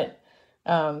 but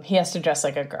he has to dress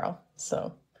like a girl.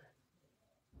 So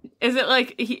is it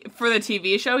like for the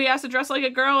TV show he has to dress like a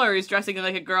girl, or he's dressing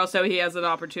like a girl so he has an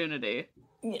opportunity?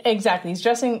 Exactly. He's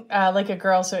dressing like a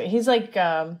girl, so he's like,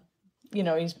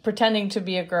 he's pretending to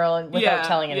be a girl and without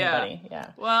telling anybody. Yeah.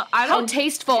 Well, How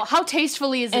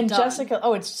tastefully is it done? And Jessica,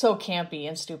 it's so campy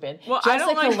and stupid. Well,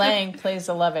 Jessica Lange plays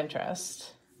the love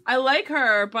interest. I like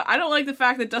her, but I don't like the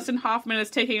fact that Dustin Hoffman is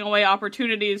taking away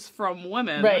opportunities from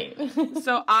women. Right.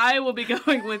 So I will be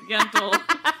going with Yentl.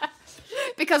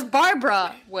 Because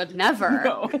Barbara would never.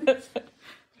 No.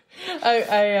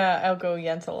 I'll go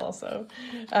Yentl also.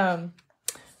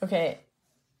 Okay,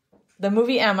 the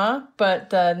movie Emma,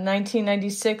 but the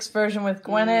 1996 version with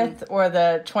Gwyneth or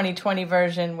the 2020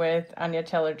 version with Anya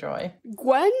Taylor-Joy?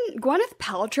 Gwyneth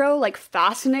Paltrow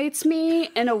fascinates me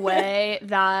in a way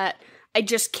that I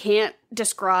just can't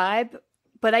describe,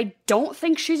 but I don't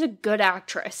think she's a good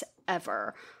actress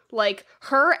ever.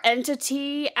 Her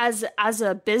entity as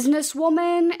a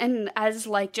businesswoman and as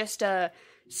just a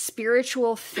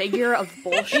spiritual figure of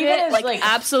bullshit. Even as, like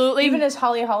absolutely. Even as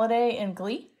Holly Holiday in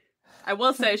Glee. I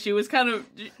will say she was kind of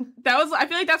I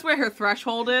feel like that's where her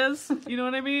threshold is. You know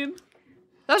what I mean?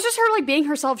 That was just her like being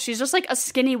herself. She's just like a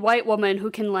skinny white woman who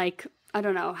can like, I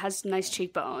don't know, has nice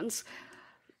cheekbones.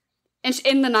 And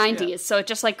in the 90s, so it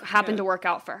just like happened to work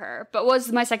out for her. But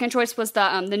my second choice was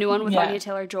the new one with Anya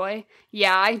Taylor-Joy.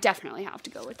 Yeah, I definitely have to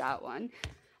go with that one.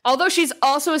 Although she's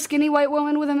also a skinny white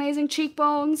woman with amazing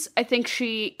cheekbones, I think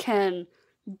she can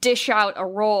dish out a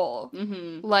role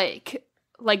like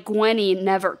Gwenny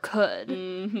never could.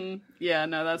 Mm-hmm. Yeah,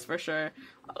 no, that's for sure.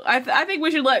 I think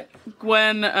we should let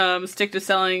Gwen stick to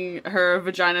selling her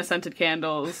vagina-scented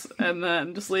candles and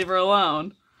then just leave her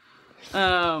alone.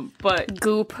 But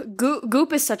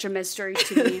Goop is such a mystery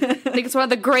to me. I think it's one of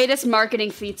the greatest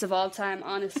marketing feats of all time,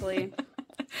 honestly.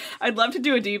 I'd love to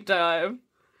do a deep dive.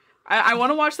 I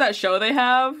want to watch that show they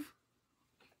have.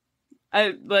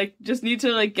 I just need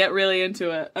to get really into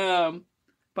it.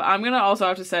 But I'm gonna also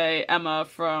have to say Emma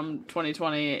from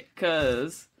 2020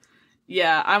 because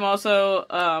I'm also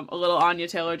a little Anya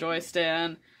Taylor-Joy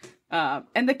stan,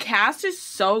 and the cast is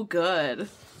so good.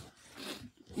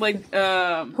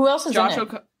 Who else is in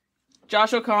it?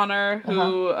 Josh O'Connor,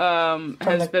 who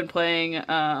has been playing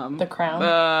The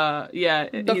Crown. He's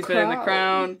been in The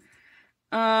Crown.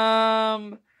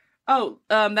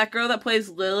 That girl that plays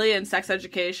Lily in Sex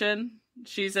Education,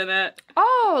 she's in it.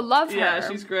 Oh, love her. Yeah,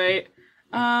 she's great.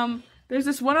 There's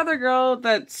this one other girl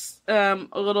that's a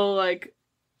little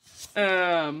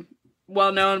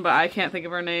well known, but I can't think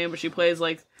of her name. But she plays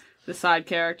the side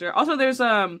character. Also, there's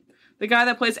the guy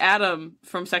that plays Adam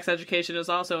from Sex Education is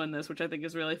also in this, which I think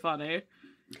is really funny.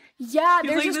 Yeah,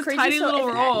 He's there's this crazy tiny little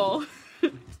role.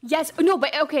 Yes, no,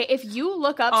 but okay, if you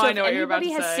look up, so if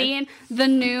anybody has seen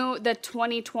the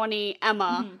 2020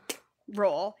 Emma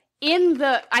role,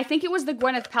 I think it was the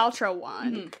Gwyneth Paltrow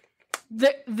one,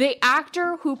 the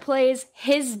actor who plays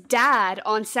his dad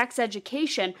on Sex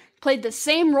Education played the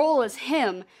same role as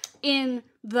him in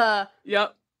the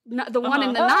one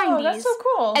in the 90s. Oh, that's so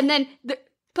cool. And then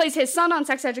plays his son on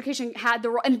Sex Education, had the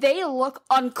role, and they look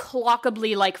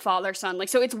unclockably like father-son.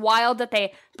 So it's wild that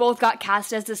they both got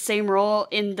cast as the same role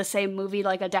in the same movie,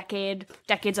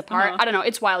 decades apart. I don't know,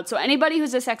 it's wild. So anybody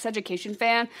who's a Sex Education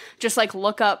fan, just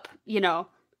look up,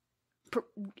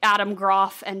 Adam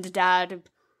Groff and dad.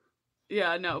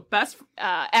 Yeah, no, best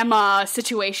Emma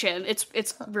situation. It's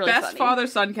really best funny.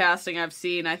 father-son casting I've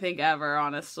seen, I think, ever,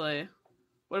 honestly.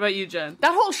 What about you, Jen?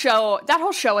 That whole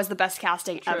show is the best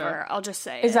casting ever. I'll just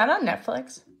say. Is that on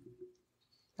Netflix?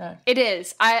 No. It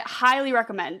is. I highly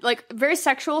recommend. Very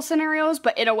sexual scenarios,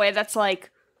 but in a way that's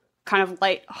kind of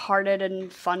lighthearted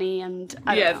and funny, and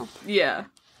I don't know. Yeah.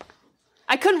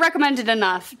 I couldn't recommend it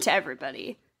enough to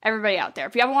everybody. Everybody out there.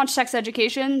 If you haven't watched Sex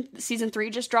Education, season 3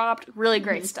 just dropped. Really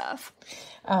great stuff.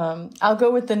 I'll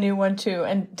go with the new one too.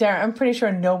 And Darren, I'm pretty sure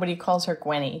nobody calls her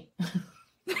Gwenny.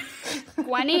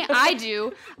 Gwenny, I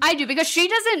do because she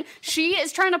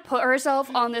is trying to put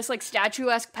herself on this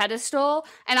statuesque pedestal,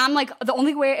 and I'm the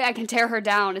only way I can tear her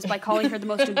down is by calling her the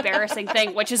most embarrassing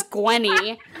thing, which is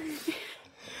Gwenny.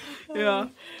 Yeah.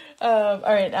 All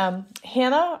right,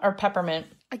 Hannah or Peppermint?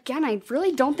 Again, I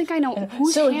really don't think I know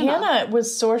who's so Hannah. Hannah was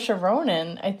Saoirse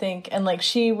Ronan, I think, and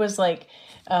she was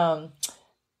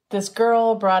this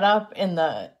girl brought up in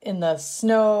the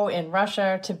snow in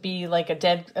Russia to be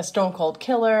a stone cold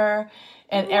killer,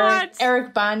 and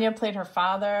Eric Banya played her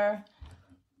father.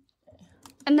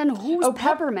 And then who's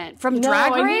Peppermint from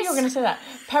Drag Race? I knew you were going to say that.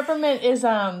 Peppermint is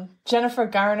Jennifer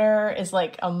Garner is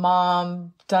a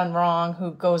mom done wrong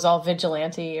who goes all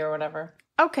vigilante or whatever.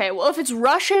 Okay, well, if it's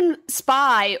Russian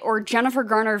spy or Jennifer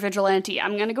Garner vigilante,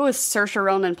 I'm going to go with Saoirse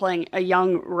Ronan playing a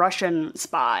young Russian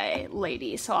spy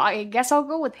lady. So I guess I'll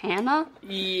go with Hannah.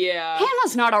 Yeah.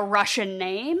 Hannah's not a Russian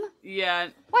name. Yeah.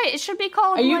 Wait, it should be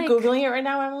called Are you Googling it right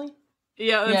now, Emily?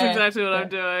 Yeah, that's exactly what I'm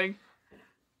doing.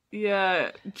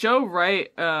 Yeah, Joe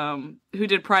Wright, who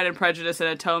did Pride and Prejudice and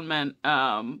Atonement,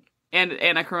 and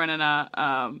Anna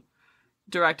Karenina,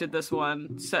 directed this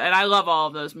one. So, and I love all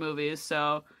of those movies,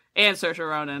 so... And Saoirse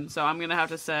Ronan, so I'm gonna have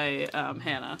to say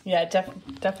Hannah. Yeah,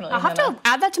 definitely. I'll have to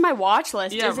add that to my watch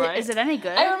list. Yeah, is it any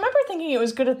good? I remember thinking it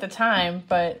was good at the time,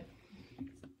 but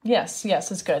yes,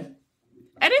 it's good.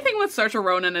 Anything with Saoirse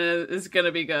Ronan is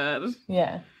gonna be good.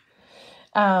 Yeah.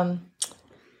 All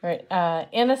right,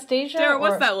 Anastasia. Sarah,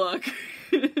 what's that look?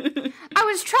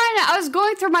 I was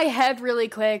going through my head really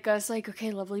quick. I was like,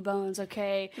 okay, Lovely Bones,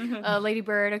 okay, Lady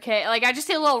Bird, okay. I just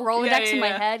see a little Rolodex in my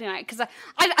head, and because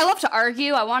I love to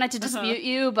argue. I wanted to dispute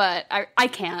you, but I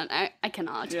can't. I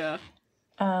cannot. Yeah.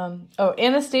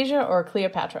 Anastasia or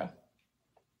Cleopatra?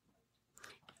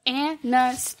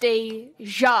 Anastasia.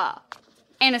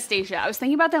 Anastasia. I was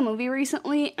thinking about that movie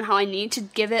recently and how I need to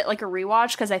give it like a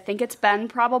rewatch because I think it's been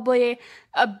probably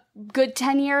a good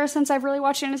 10 years since I've really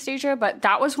watched Anastasia, but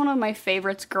that was one of my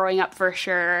favorites growing up for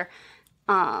sure.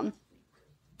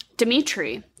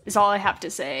 Dimitri is all I have to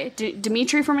say.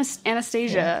 Dimitri from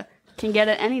Anastasia can get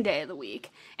it any day of the week.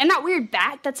 And that weird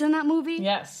bat that's in that movie.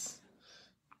 Yes.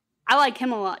 I like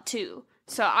him a lot too.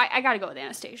 So I gotta go with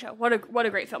Anastasia. What a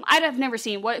great film. I'd have never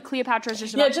seen what Cleopatra's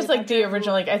just about. Yeah, just like the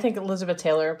original. Like I think Elizabeth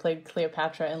Taylor played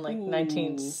Cleopatra in like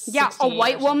 1960. Yeah, a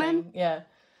white woman. Yeah.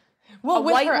 Well, a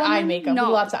with white her woman? eye makeup, No.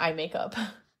 with lots of eye makeup.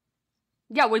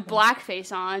 Yeah, with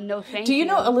blackface on. No thank you. Do you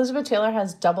know Elizabeth Taylor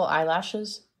has double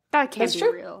eyelashes? That can't That's be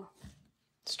true. real.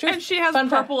 It's true. And she has Fun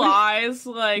fact. purple eyes,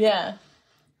 like Yeah.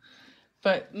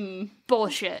 But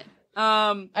Bullshit.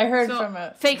 I heard from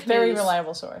a fake very news.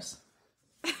 reliable source.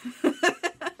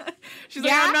 She's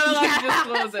like, I'm not allowed to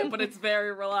disclose it, but it's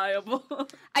very reliable.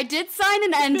 I did sign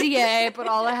an NDA, but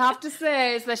all I have to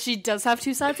say is that she does have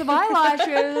 2 sets of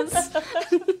eyelashes.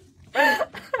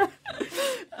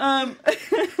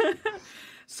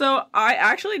 So I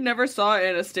actually never saw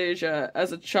Anastasia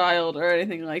as a child or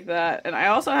anything like that, and I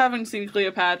also haven't seen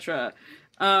Cleopatra.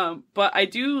 But I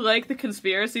do like the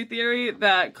conspiracy theory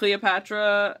that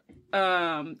Cleopatra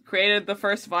created the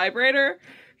first vibrator,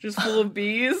 just full of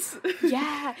bees.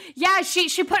 Yeah,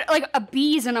 she put like a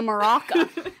bees in a maraca.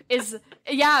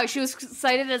 She was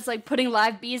cited as like putting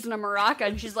live bees in a maraca,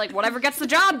 and she's like, whatever gets the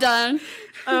job done.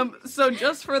 So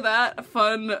just for that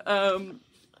fun,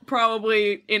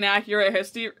 probably inaccurate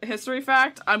history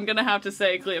fact, I'm gonna have to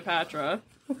say Cleopatra.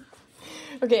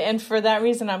 Okay, and for that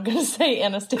reason, I'm going to say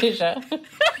Anastasia.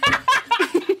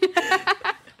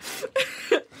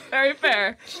 Very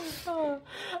fair.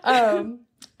 And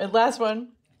last one.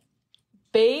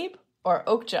 Babe or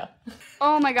Okja?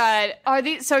 Oh my god. Are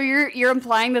these so you're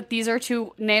implying that these are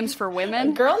 2 names for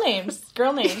women? Girl names.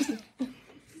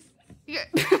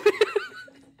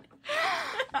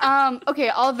 Okay,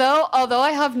 although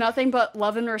I have nothing but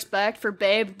love and respect for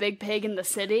Babe, Big Pig in the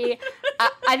City,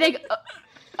 I think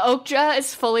Okja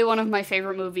is fully one of my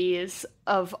favorite movies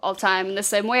of all time. In the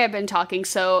same way I've been talking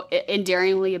so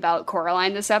endearingly about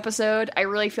Coraline this episode, I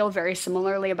really feel very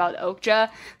similarly about Okja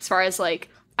as far as like,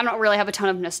 I don't really have a ton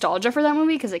of nostalgia for that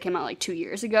movie because it came out like 2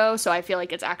 years ago, so I feel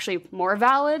like it's actually more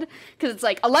valid because it's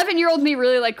like 11-year-old me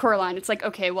really liked Coraline. It's like,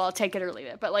 okay, well, I'll take it or leave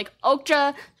it. But like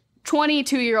Okja,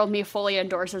 22-year-old me fully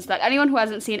endorses that. Anyone who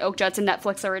hasn't seen Okja, it's a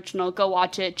Netflix original, go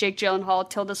watch it. Jake Gyllenhaal,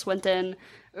 Tilda Swinton,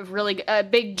 really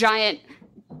big giant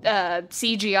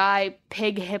CGI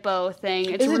pig hippo thing.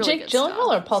 It's Is it really Jake good Gyllenhaal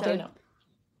stuff. or Paul Dano?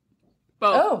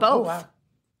 Both. Both. Oh, wow.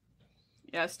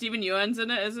 Yeah, Stephen Ewan's in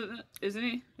it, isn't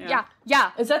he? Yeah.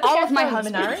 Is that the all guy of my from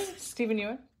husbands? Minari? Stephen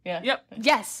Ewan? Yeah. Yep.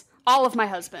 Yes, all of my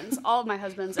husbands. All of my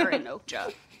husbands are in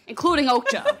Okja, including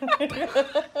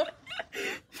Okja,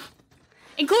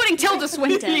 including Tilda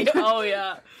Swinton. Oh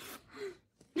yeah.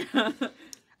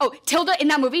 Oh, Tilda in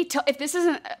that movie. If this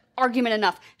isn't argument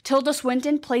enough, Tilda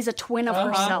Swinton plays a twin of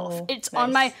herself. It's nice.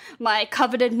 on my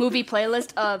coveted movie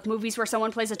playlist of movies where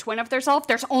someone plays a twin of themselves.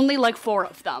 There's only like 4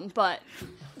 of them, but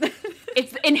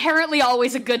it's inherently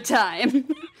always a good time.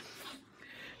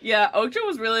 Yeah, Okja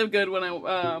was really good when I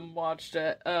watched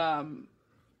it.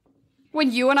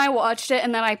 When you and I watched it,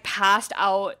 and then I passed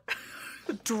out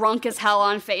drunk as hell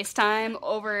on FaceTime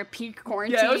over peak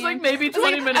quarantine. Yeah, it was like maybe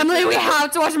 20 minutes. Emily, we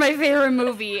have to watch my favorite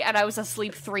movie, and I was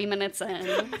asleep 3 minutes in.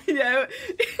 Yeah.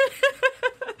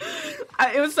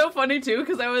 It was so funny, too,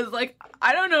 because I was like,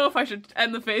 I don't know if I should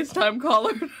end the FaceTime call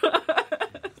or not.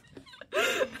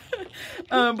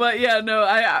 But yeah, no,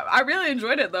 I really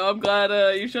enjoyed it, though. I'm glad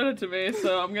you showed it to me,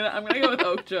 so I'm gonna go with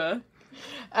Okja.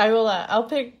 I will, I'll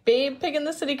pick Babe Pig in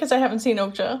the City because I haven't seen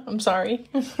Okja. I'm sorry.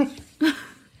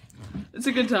 It's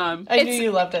a good time. I knew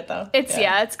you loved it, though.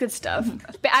 It's good stuff.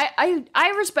 But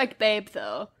I respect Babe,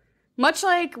 though. Much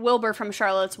like Wilbur from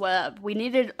Charlotte's Web, we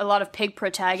needed a lot of pig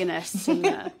protagonists in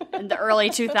the early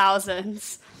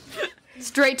 2000s.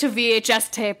 Straight to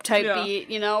VHS tape type beat,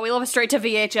 you know? We love a straight to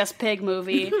VHS pig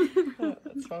movie.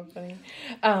 That's so funny.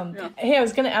 Hey, I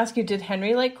was going to ask you, did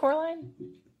Henry like Coraline?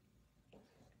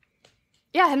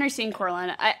 Yeah, Henry's seen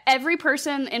Coraline. Every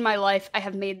person in my life I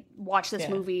have made watch this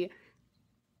movie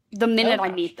the minute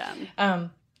I meet them.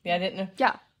 Yeah, I didn't know.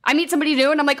 Yeah. I meet somebody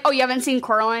new and I'm like, oh, you haven't seen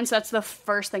Coraline? So that's the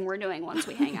first thing we're doing once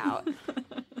we hang out.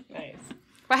 Nice.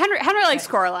 But Henry likes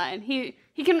Coraline. He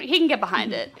can get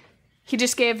behind it. He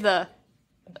just gave the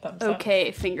Thumbs up.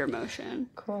 okay finger motion.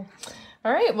 Cool.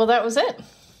 All right, well, that was it.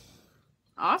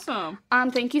 Awesome.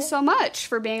 Thank you so much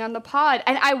for being on the pod.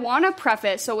 And I want to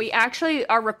preface, so we actually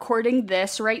are recording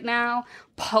this right now,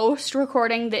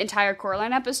 post-recording the entire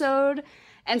Coraline episode.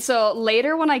 And so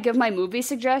later when I give my movie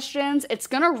suggestions, it's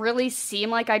gonna really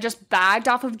seem like I just bagged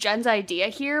off of Jen's idea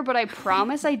here, but I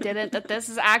promise I didn't, that this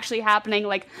is actually happening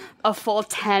like a full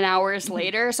 10 hours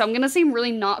later. So I'm gonna seem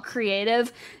really not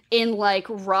creative in like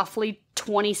roughly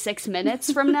 26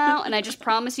 minutes from now. And I just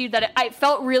promise you that I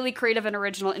felt really creative and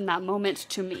original in that moment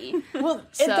to me. Well,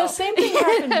 the same thing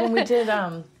happened when we did,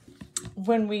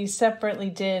 when we separately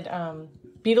did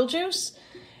Beetlejuice.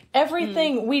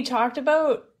 Everything we talked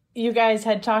about, you guys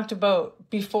had talked about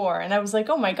before, and I was like,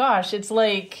 oh my gosh, it's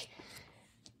like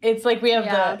we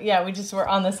have we just were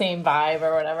on the same vibe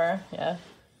or whatever.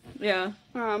 Yeah.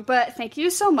 But thank you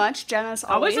so much, Jen, as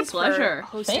always a pleasure. for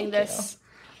hosting this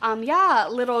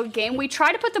little game. We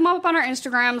try to put them up on our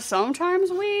Instagram.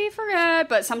 Sometimes we forget,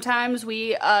 but sometimes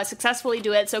we successfully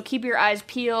do it. So keep your eyes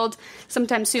peeled.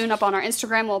 Sometime soon up on our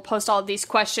Instagram, we'll post all of these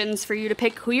questions for you to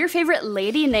pick who your favorite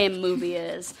lady name movie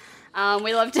is.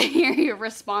 We love to hear your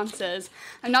responses.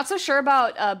 I'm not so sure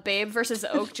about Babe versus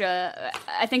Okja.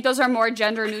 I think those are more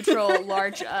gender-neutral,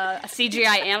 large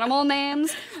CGI animal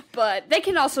names, but they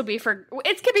can also be for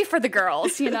the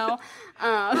girls, you know?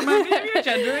 Remind me of your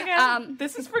gender again?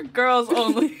 This is for girls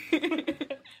only.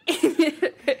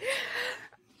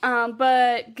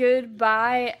 But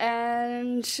goodbye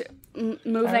and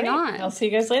moving on. I'll see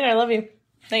you guys later. I love you.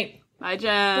 Night. Bye,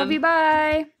 Jen. Love you,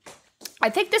 bye. I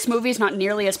think this movie is not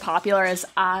nearly as popular as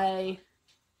I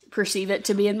perceive it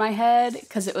to be in my head,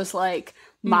 because it was like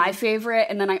my favorite,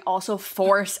 and then I also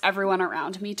force everyone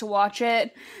around me to watch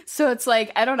it. So it's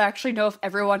like, I don't actually know if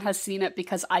everyone has seen it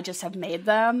because I just have made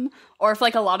them, or if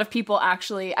like a lot of people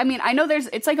actually, I mean, I know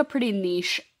it's like a pretty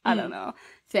niche, I don't know,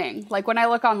 thing. Like when I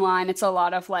look online, it's a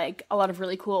lot of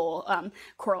really cool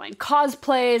Coraline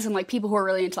cosplays and like people who are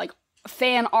really into like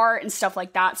fan art and stuff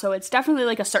like that. So it's definitely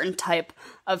like a certain type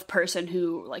of person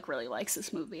who like really likes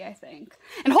this movie, I think.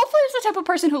 And hopefully it's the type of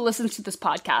person who listens to this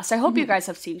podcast. I hope you guys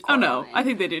have seen Coraline. Oh no, I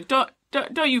think they do. Don't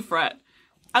you fret.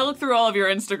 I look through all of your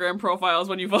Instagram profiles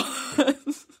when you vote. I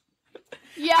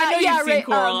know you've seen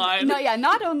Coraline.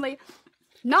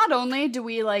 Not only do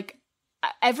we like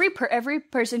every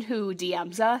person who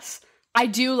DMs us, I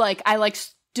do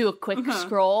a quick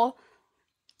scroll.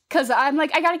 Because I'm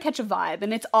like, I gotta catch a vibe,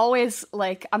 and it's always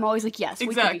like, I'm always like, yes,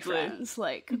 we can be friends.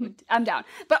 Like, I'm down.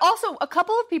 But also, a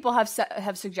couple of people have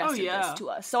suggested this to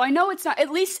us, so I know it's not.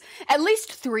 At least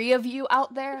 3 of you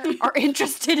out there are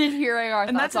interested in hearing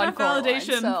our thoughts on Coraline. And that's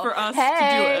enough validation for us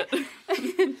to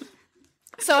do it.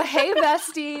 So hey,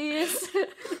 besties.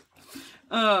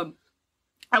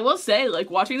 I will say, like,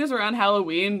 watching this around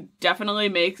Halloween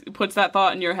definitely puts that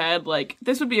thought in your head. Like,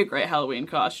 this would be a great Halloween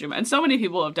costume, and so many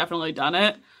people have definitely done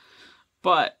it.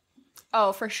 But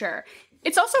oh, for sure.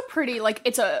 It's also pretty, like,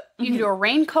 you can do a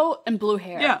raincoat and blue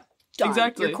hair. Yeah, done.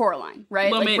 exactly. Your Coraline,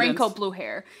 right? Low like raincoat, blue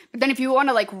hair. But then if you want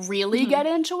to like really get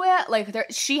into it,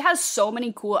 like she has so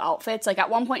many cool outfits. Like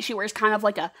at one point she wears kind of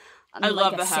like a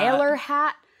sailor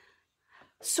hat.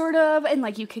 Sort of, and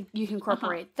like you can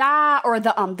incorporate that, or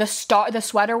the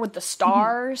sweater with the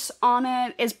stars on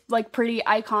it is like pretty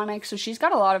iconic. So she's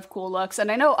got a lot of cool looks,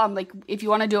 and I know like if you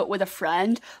want to do it with a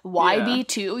friend, YB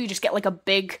too, you just get like a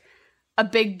big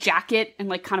jacket and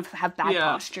like kind of have bad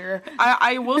posture.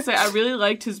 I will say I really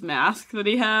liked his mask that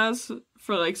he has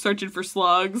for like searching for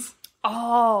slugs.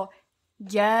 Oh.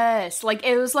 Yes, like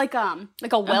it was like a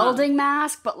welding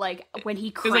mask, but like when he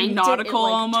cranked it was like nautical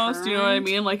it almost, turned. you know what I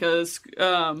mean? Like a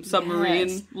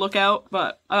submarine lookout,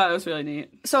 but it was really neat.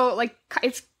 So like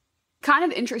it's kind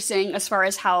of interesting as far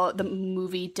as how the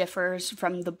movie differs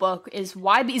from the book is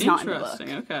YB's not in the book.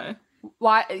 Okay.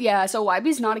 So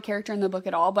YB's not a character in the book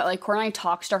at all, but like Coraline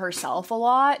talks to herself a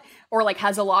lot, or like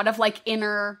has a lot of like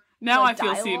inner now like,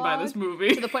 I feel seen by this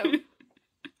movie. To the point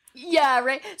yeah,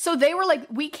 right. So they were like,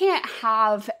 we can't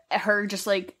have her just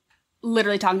like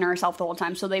literally talking to herself the whole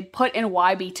time. So they put in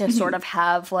YB to sort of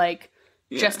have like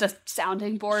just a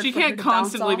sounding board. She can't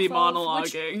constantly be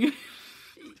monologuing.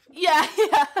 Yeah.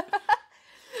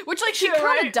 Which like she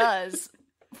kind of does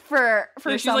for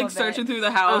she's some like of searching it. through the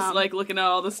house, like looking at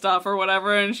all the stuff or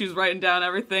whatever, and she's writing down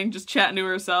everything, just chatting to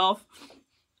herself.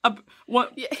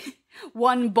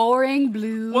 One boring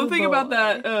blue. One thing about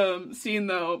that scene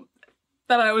though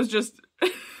that I was just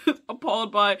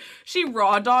appalled by, she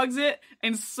raw dogs it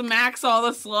and smacks all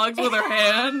the slugs with her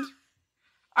hand.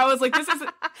 I was like, this is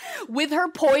with her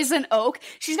poison oak.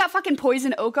 She's got fucking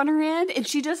poison oak on her hand, and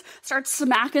she just starts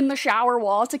smacking the shower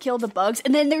wall to kill the bugs.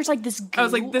 And then there's like this goo I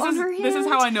was like, this is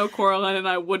how I know Coraline and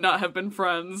I would not have been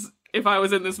friends if I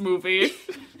was in this movie.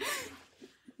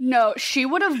 No, she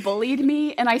would have bullied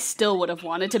me, and I still would have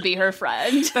wanted to be her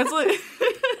friend. That's like...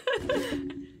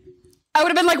 I would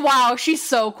have been like, wow, she's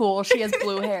so cool. She has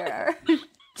blue hair.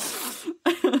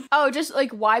 Oh, just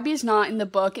like YB's not in the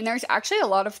book, and there's actually a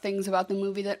lot of things about the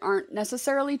movie that aren't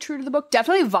necessarily true to the book.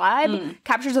 Definitely vibe,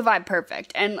 captures the vibe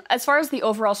perfect. And as far as the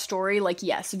overall story, like,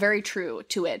 yes, very true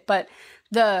to it. But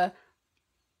the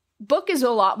book is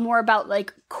a lot more about,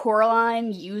 like,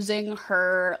 Coraline using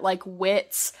her, like,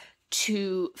 wits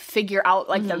to figure out,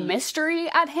 like, the mystery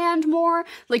at hand more.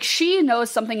 Like, she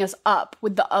knows something is up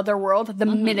with the other world the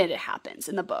minute it happens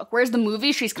in the book. Whereas the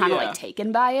movie, she's kind of, like,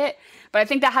 taken by it. But I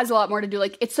think that has a lot more to do,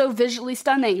 like, it's so visually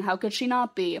stunning. How could she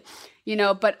not be? You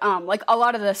know, but, like, a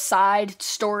lot of the side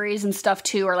stories and stuff,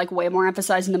 too, are, like, way more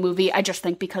emphasized in the movie. I just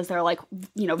think because they're, like,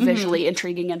 you know, visually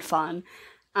intriguing and fun.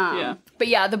 But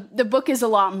yeah, the book is a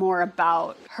lot more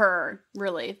about her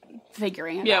really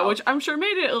figuring it out. Yeah, which I'm sure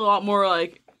made it a lot more,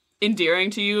 like, endearing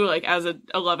to you, like, as a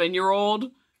 11-year-old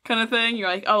kind of thing. You're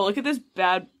like, oh, look at this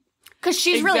bad... Because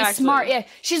she's really smart. Yeah,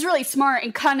 she's really smart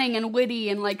and cunning and witty,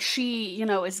 and, like, she, you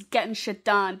know, is getting shit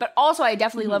done. But also, I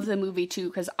definitely love the movie, too,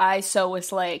 because I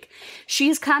was like,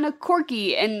 she's kind of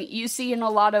quirky, and you see in a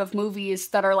lot of movies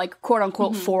that are, like,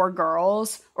 quote-unquote for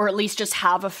girls, or at least just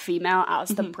have a female as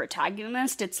the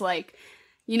protagonist, it's like,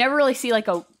 you never really see, like,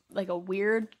 a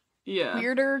weirder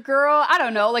girl. I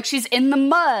don't know, like, she's in the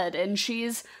mud, and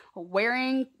she's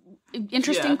wearing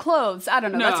interesting clothes. I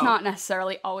don't know. That's not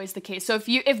necessarily always the case. So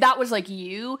if that was like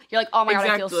you're like, oh my god,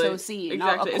 I feel so seen.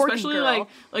 Exactly. A quirky Especially girl.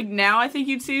 like now, I think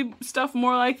you'd see stuff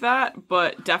more like that,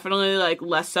 but definitely like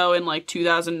less so in like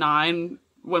 2009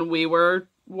 when we were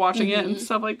watching it and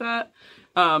stuff like that.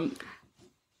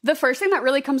 The first thing that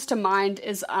really comes to mind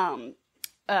is Bridge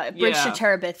to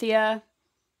Terabithia.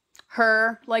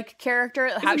 Her like character,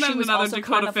 how she was another also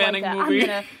Dakota kind of Fanning like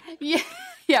movie.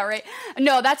 Yeah, right.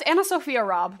 No, that's Anna Sophia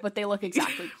Robb, but they look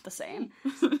exactly the same.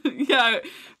 Yeah.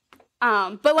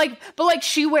 But like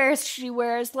she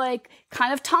wears like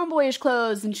kind of tomboyish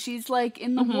clothes, and she's like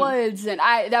in the woods, and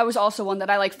that was also one that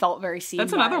I like felt very seen.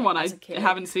 That's another one I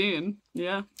haven't seen.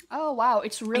 Yeah. Oh wow,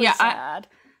 it's really sad.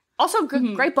 Also,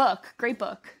 great book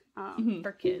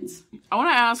for kids. I want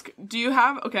to ask, do you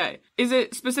have is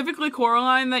it specifically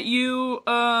Coraline that you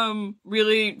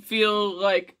really feel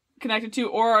like connected to,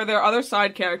 or are there other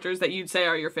side characters that you'd say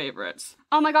are your favorites?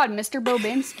 Oh my god, Mr.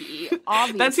 Bobinsky,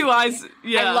 obviously. That's who I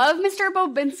love Mr.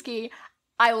 Bobinsky.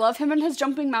 I love him and his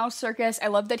jumping mouse circus. I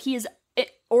love that he's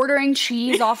ordering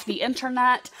cheese off the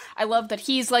internet. I love that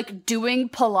he's like doing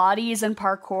Pilates and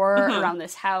parkour around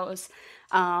this house.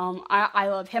 I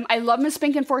love him. I love Miss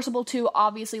Pink and Forcible too.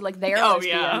 Obviously, like they're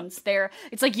lesbians.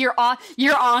 It's like your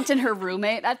aunt and her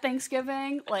roommate at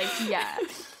Thanksgiving. Like, yeah.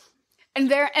 And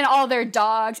all their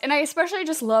dogs, and I especially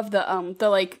just love the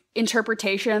like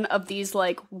interpretation of these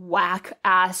like whack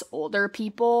ass older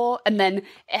people, and then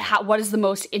what is the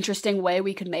most interesting way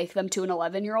we could make them to an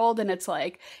 11-year-old? And it's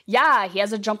like, yeah, he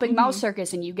has a jumping mouse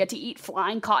circus, and you get to eat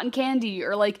flying cotton candy,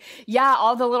 or like, yeah,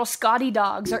 all the little Scotty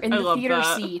dogs are in the theater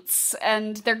seats,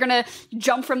 and they're gonna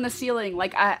jump from the ceiling.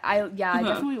 Like, I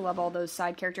definitely love all those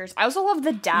side characters. I also love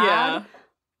the dad. Yeah.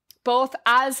 Both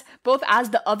as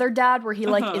the other dad, where he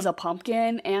like is a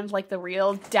pumpkin, and like the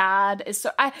real dad is.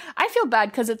 So I feel bad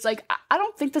because it's like I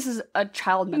don't think this is a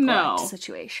child neglect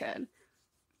situation.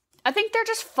 I think they're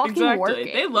just fucking working.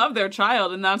 They love their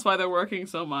child, and that's why they're working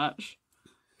so much,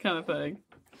 kind of thing.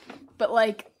 But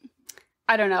like,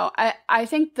 I don't know. I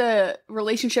think the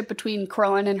relationship between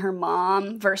Coraline and her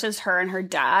mom versus her and her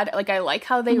dad, like I like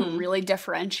how they really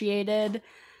differentiated.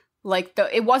 Like,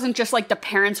 it wasn't just, like, the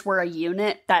parents were a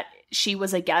unit that she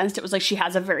was against. It was, like, she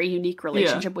has a very unique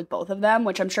relationship with both of them,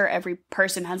 which I'm sure every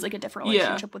person has, like, a different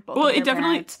relationship with both of their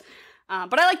parents.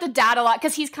 But I like the dad a lot,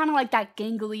 because he's kind of, like, that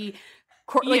gangly,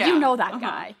 you know that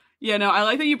guy. Yeah, no, I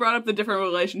like that you brought up the different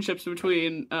relationships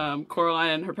between Coraline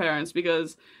and her parents,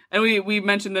 because, and we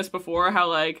mentioned this before, how,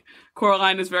 like,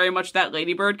 Coraline is very much that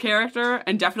ladybird character,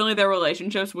 and definitely their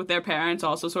relationships with their parents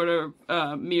also sort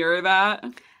of mirror that.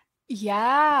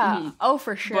 Yeah. Oh,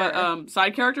 for sure. But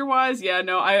side character wise, yeah,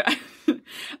 no, I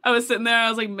I was sitting there, I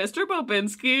was like, Mr.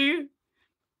 Bobinsky,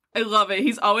 I love it.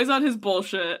 He's always on his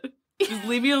bullshit. Just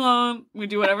leave me alone. We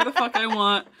do whatever the fuck I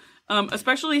want.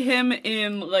 Especially him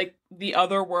in like the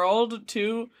other world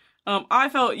too. I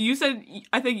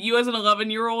think you as an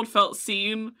 11-year-old felt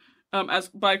seen as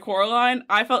by Coraline.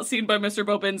 I felt seen by Mr.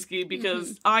 Bobinsky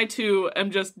because I too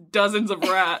am just dozens of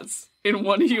rats in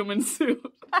one human suit.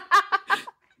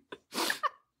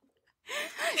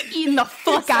 Eating the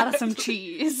fuck out of some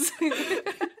cheese.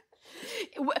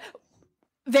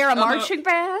 They're a marching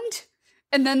band?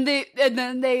 And then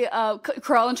they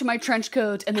crawl into my trench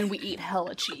coat, and then we eat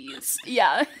hella cheese.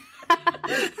 Yeah.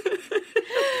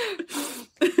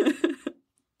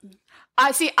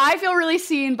 I feel really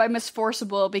seen by Miss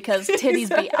Forcible because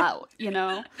titties be out, you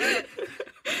know?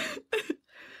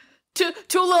 Two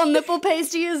little nipple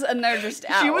pasties, and they're just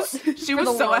out. She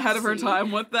was so ahead of her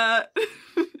time with that.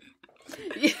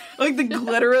 Like the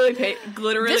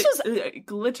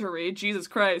glittery, Jesus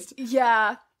Christ.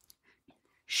 Yeah.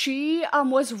 She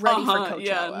was ready for Coachella.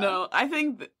 Yeah, no, I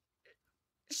think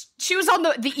she was on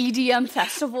the EDM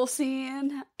festival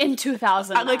scene in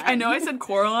 2009. I know I said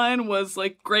Coraline was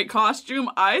like great costume.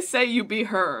 I say you be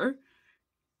her.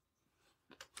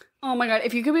 Oh my god,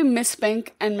 if you could be Miss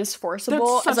Spink and Miss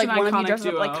Forcible, as like one of you dresses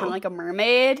up like kind of like a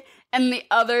mermaid, and the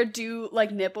other do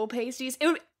like nipple pasties, it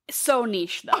would so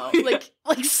niche though.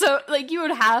 like you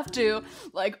would have to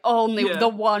like only the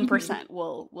 1%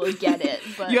 will get it.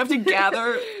 But you have to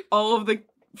gather all of the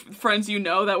friends you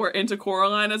know that were into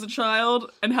Coraline as a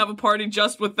child and have a party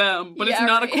just with them, but it's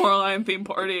not a Coraline themed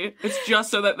party. It's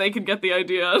just so that they can get the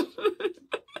idea.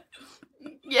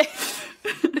 Yeah.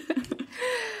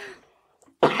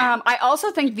 I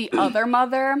also think the other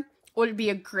mother would be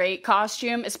a great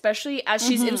costume, especially as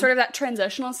she's in sort of that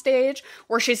transitional stage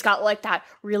where she's got like that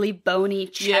really bony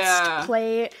chest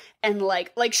plate and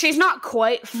like she's not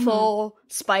quite full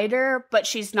spider, but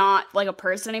she's not like a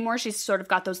person anymore. She's sort of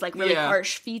got those like really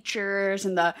harsh features,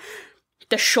 and the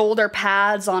shoulder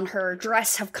pads on her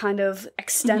dress have kind of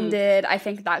extended. I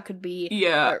think that could be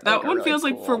that one really feels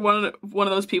cool. Like for one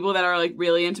of those people that are like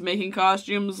really into making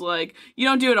costumes, like you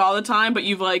don't do it all the time, but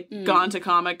you've like gone to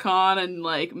Comic-Con and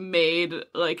like made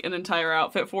like an entire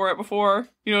outfit for it before.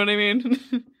 You know what I mean?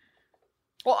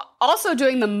 Well, also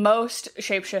doing the most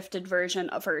shapeshifted version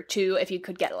of her too, if you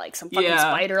could get like some fucking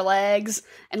spider legs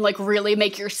and like really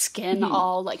make your skin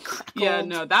all like crackled. Yeah,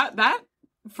 no, that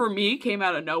for me came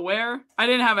out of nowhere. I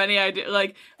didn't have any idea.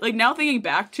 Like now thinking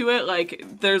back to it, like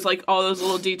there's like all those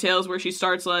little details where she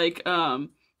starts like to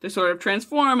sort of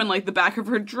transform, and like the back of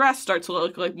her dress starts to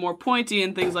look like more pointy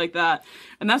and things like that.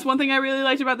 And that's one thing I really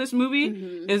liked about this movie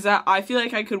is that I feel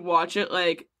like I could watch it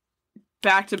like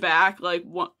back to back, like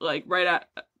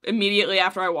immediately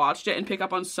after I watched it and pick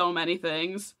up on so many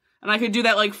things. And I could do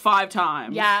that like 5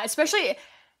 times. Yeah, especially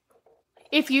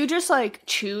if you just, like,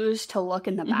 choose to look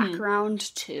in the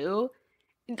background, too,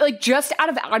 like, just out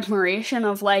of admiration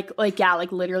of, like,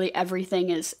 literally everything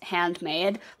is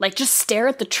handmade, like, just stare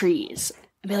at the trees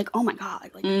and be like, oh my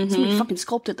god, like, somebody fucking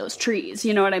sculpted those trees,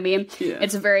 you know what I mean? Yeah.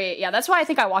 It's that's why I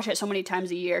think I watch it so many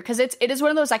times a year, because it is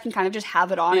one of those I can kind of just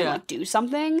have it on and, like, do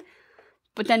something,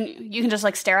 but then you can just,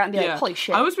 like, stare at it and be like, holy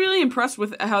shit. I was really impressed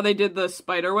with how they did the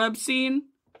spiderweb scene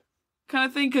kind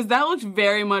of thing, because that looked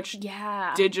very much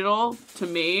digital to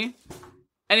me,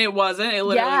 and it wasn't. It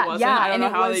literally wasn't. I don't know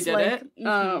how they did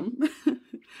it.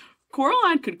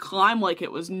 Coraline could climb like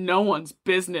it was no one's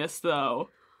business, though.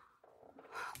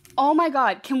 Oh my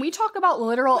god, can we talk about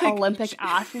literal Olympic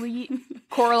athlete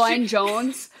Coraline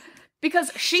Jones?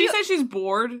 Because she says she's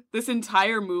bored this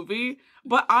entire movie,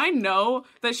 but I know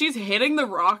that she's hitting the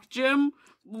rock gym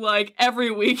like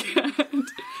every weekend.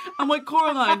 I'm like,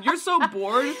 Coraline, you're so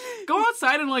bored. Go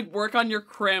outside and like work on your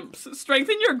crimps.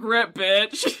 Strengthen your grip,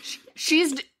 bitch.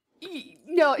 She's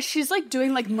like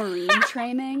doing like marine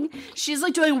training. She's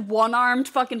like doing one-armed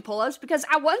fucking pull-ups because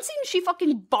at one scene she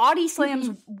fucking body slams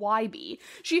YB.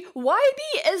 YB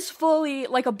is fully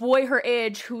like a boy her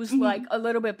age who's like a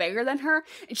little bit bigger than her,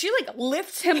 and she like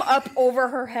lifts him up over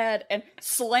her head and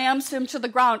slams him to the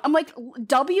ground. I'm like,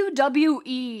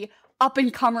 WWE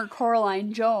up-and-comer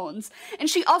Coraline Jones. And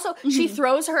she also she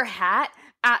throws her hat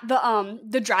at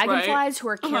the dragonflies who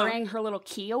are carrying her little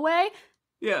key away.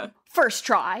 Yeah. First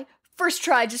try,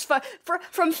 just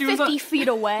from 50 feet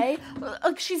away.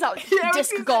 She's out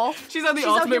disc golf. She's on the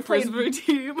ultimate frisbee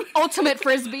team. Ultimate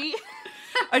frisbee.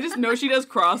 I just know she does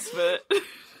CrossFit.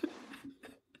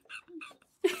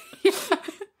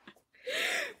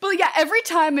 But yeah, every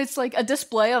time it's like a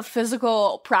display of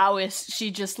physical prowess, she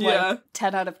just like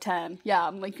 10 out of 10. Yeah,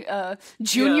 I'm like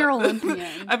junior Olympian.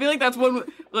 I feel like that's one,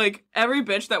 like every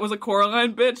bitch that was a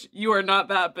Coraline bitch, you are not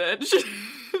that bitch.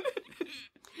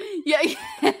 Yeah.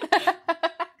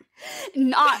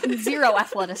 Not zero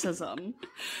athleticism.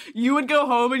 You would go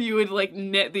home and you would like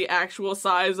knit the actual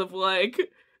size of like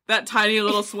that tiny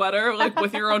little sweater like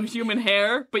with your own human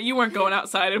hair, but you weren't going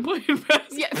outside and playing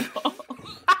basketball.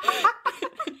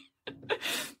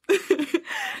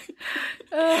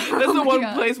 That's the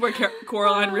one place where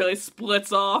Coraline really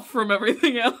splits off from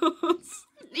everything else.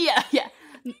 Yeah.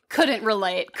 Couldn't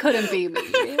relate. Couldn't be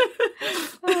me.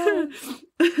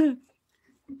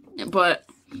 But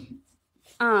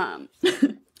Um,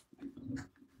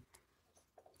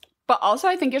 but also,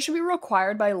 I think it should be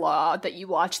required by law that you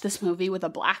watch this movie with a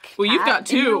black cat Well, you've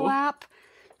got in your two. lap,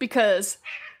 because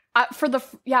for the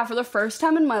first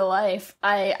time in my life,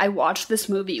 I watched this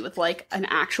movie with like an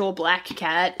actual black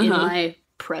cat in my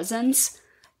presence.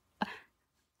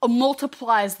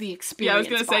 Multiplies the experience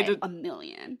I was gonna say a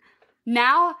million.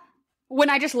 Now,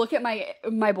 when I just look at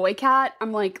my boy cat,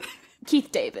 I'm like,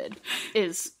 Keith David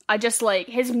I just like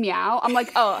his meow. I'm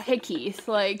like, oh, hey Keith,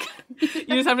 like You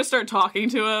just have to start talking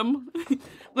to him.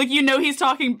 Like, he's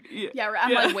talking. Yeah,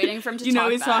 I'm like waiting for him to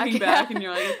talk he's back. talking back, and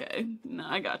you're like, okay, no,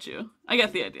 I got you. I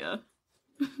get the idea.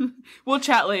 We'll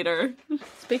chat later.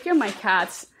 Speaking of my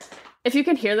cats, if you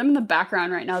can hear them in the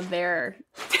background right now, they're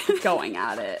going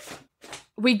at it.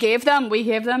 We gave them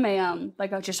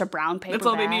a just a brown paper That's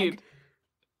all bag, they need.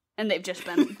 and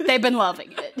they've been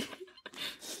loving it.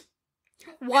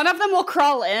 One of them will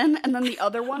crawl in, and then the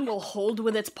other one will hold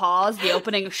with its paws the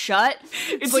opening shut.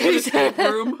 It's like an escape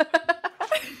room.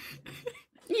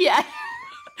 Yeah.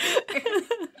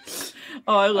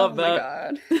 Oh, I love that.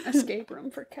 Oh my god. Escape room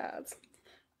for cats.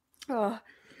 Oh.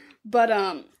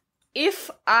 But if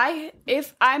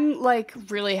I'm like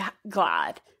really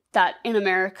glad that in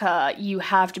America you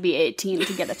have to be 18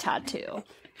 to get a tattoo,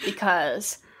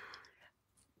 because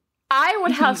I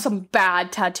would have some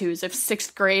bad tattoos if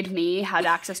 6th grade me had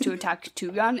access to a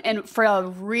tattoo gun, and for a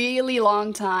really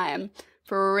long time,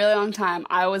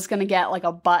 I was gonna get like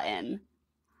a button,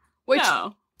 which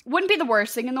wouldn't be the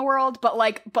worst thing in the world, but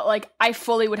I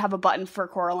fully would have a button for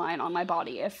Coraline on my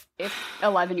body if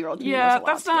 11-year-old me was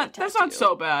allowed to get a tattoo. That's not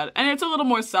so bad, and it's a little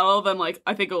more subtle than like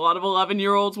I think a lot of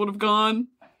 11-year-olds would have gone.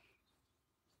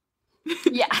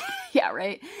 yeah,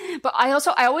 right. But I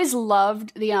always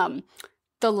loved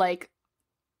the like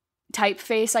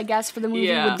typeface, I guess, for the movie,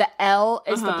 with the L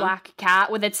is the black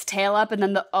cat with its tail up, and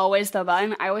then the O is the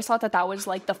button. I always thought that was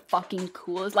like the fucking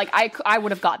coolest. Like I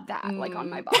would have got that like on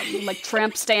my body, like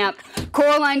tramp stamp,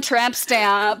 Coraline tramp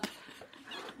stamp.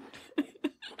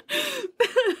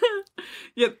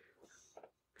 Yep.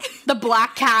 The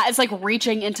black cat is like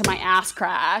reaching into my ass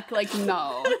crack. Like,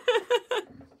 no.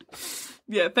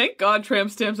 Yeah, thank God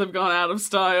tramp stamps have gone out of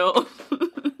style.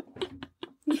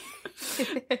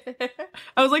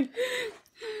 I was like,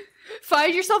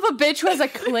 find yourself a bitch who has a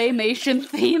claymation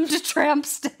themed tramp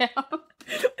stamp.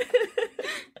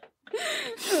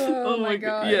 Oh my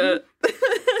god. Yeah.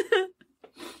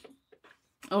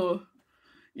 Oh.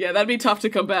 Yeah, that'd be tough to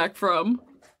come back from.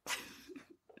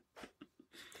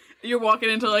 You're walking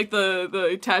into like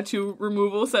the tattoo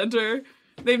removal center.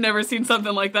 They've never seen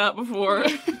something like that before.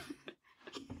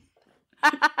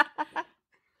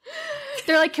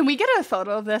 They're like, can we get a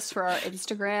photo of this for our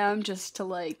Instagram just to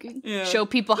like show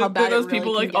people how bad those it really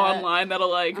people can like get. online that'll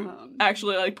like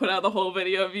actually like put out the whole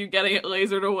video of you getting it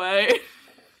lasered away.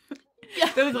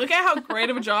 Yeah. They're like, look at how great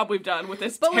of a job we've done with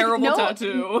this terrible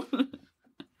tattoo.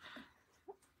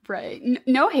 Right.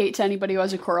 No hate to anybody who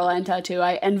has a Coraline tattoo.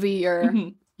 I envy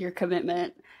your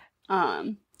commitment.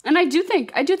 And I do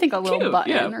think a little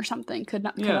button or something could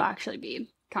actually be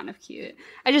kind of cute.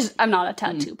 I'm not a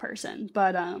tattoo person,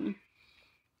 but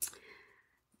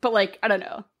like, I don't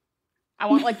know. I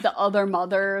want like the other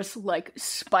mother's like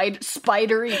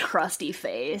spidery crusty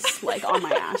face like on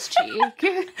my ass cheek.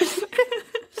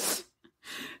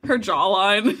 Her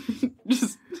jawline.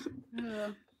 Just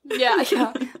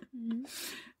yeah.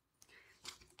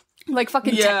 Like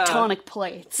fucking tectonic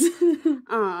plates.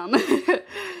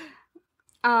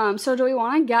 So do we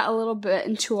want to get a little bit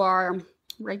into our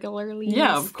regularly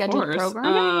scheduled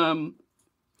programming?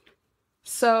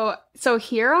 So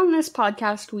here on this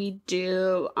podcast we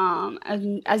do,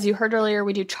 as you heard earlier,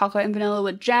 we do chocolate and vanilla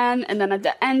with Jen, and then at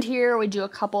the end here we do a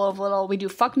couple of we do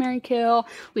fuck, marry, kill,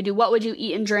 we do what would you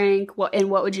eat and drink, what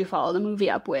would you follow the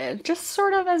movie up with, just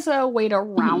sort of as a way to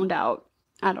round out,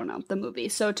 I don't know, the movie.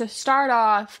 So to start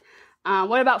off,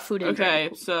 what about food and drink?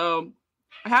 Okay, so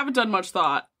I haven't done much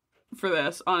thought for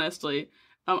this, honestly.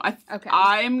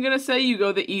 I'm gonna say you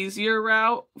go the easier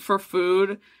route for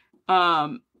food,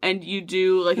 and you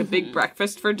do like a big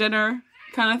breakfast for dinner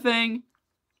kind of thing.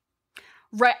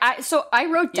 Right. So I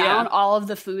wrote down all of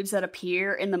the foods that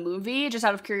appear in the movie just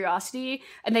out of curiosity,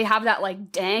 and they have that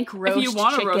like dank roast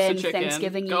chicken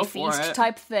Thanksgiving feast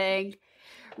type thing.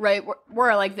 Right,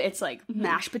 where like it's like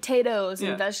mashed potatoes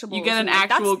and vegetables. You get an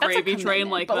actual gravy train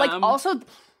like but them. Like also,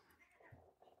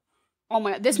 oh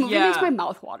my god, this movie makes my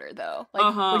mouth water though.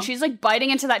 Like when she's like biting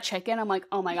into that chicken, I'm like,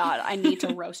 oh my god, I need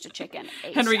to roast a chicken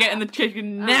ASAP. Henry, get in the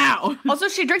chicken now. Also,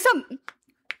 she drinks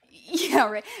yeah,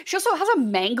 right. She also has a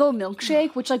mango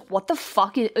milkshake, which like, what the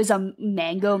fuck is a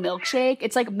mango milkshake?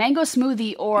 It's like mango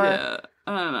smoothie or I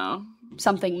don't know.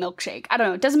 something milkshake. I don't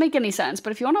know. It doesn't make any sense.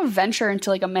 But if you want to venture into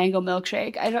like a mango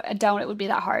milkshake, I doubt it would be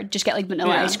that hard. Just get like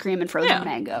vanilla ice cream and frozen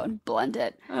mango and blend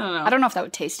it. I don't know if that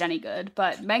would taste any good,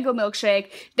 but mango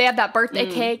milkshake. They have that birthday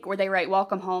cake where they write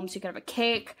 "Welcome Home," so you can have a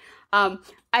cake. I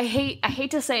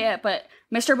hate to say it, but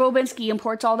Mr. Bobinski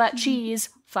imports all that cheese.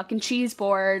 Fucking cheese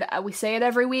board. We say it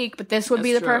every week, but this would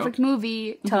be the perfect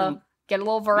movie to get a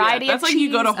little variety of cheese. That's like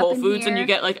you go to Whole Foods and you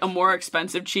get like a more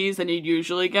expensive cheese than you'd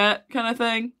usually get kind of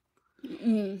thing.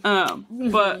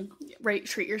 But right,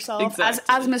 treat yourself as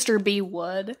Mr. B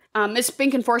would. Miss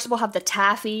Pink and Forcible have the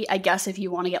taffy. I guess if you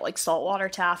want to get like saltwater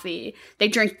taffy, they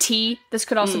drink tea. This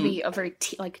could also be a very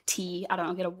tea. I don't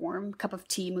know, get a warm cup of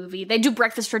tea movie. They do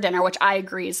breakfast for dinner, which I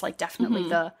agree is like definitely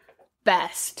the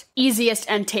best, easiest,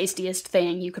 and tastiest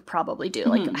thing you could probably do.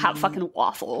 Like have fucking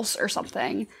waffles or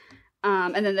something.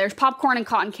 And then there's popcorn and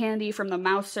cotton candy from the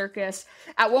Mouse Circus.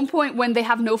 At one point, when they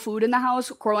have no food in the house,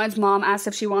 Coraline's mom asks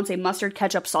if she wants a mustard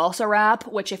ketchup salsa wrap,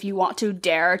 which if you want to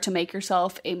dare to make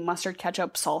yourself a mustard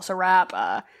ketchup salsa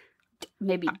wrap,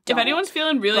 maybe don't. If anyone's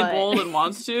feeling really bold and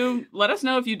wants to, let us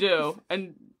know if you do.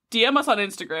 And DM us on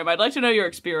Instagram. I'd like to know your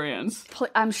experience.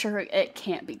 I'm sure it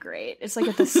can't be great. It's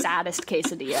like the saddest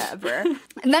quesadilla ever.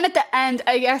 And then at the end,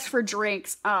 I guess for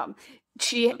drinks,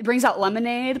 she brings out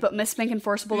lemonade, but Miss Pink and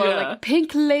Forcible are like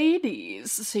pink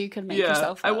ladies, so you can make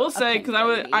yourself. I will say, because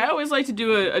I always like to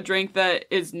do a drink that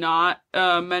is not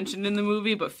mentioned in the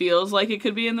movie, but feels like it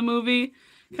could be in the movie,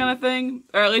 kind of thing,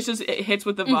 or at least just it hits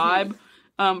with the vibe.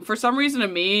 For some reason, to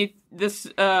me, this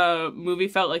movie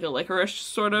felt like a licorice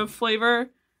sort of flavor.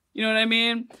 You know what I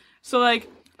mean? So like,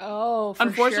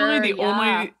 unfortunately, the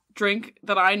only drink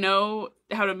that I know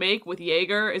how to make with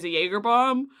Jaeger is a Jaeger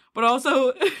bomb. But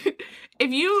also,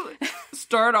 if you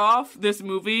start off this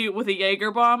movie with a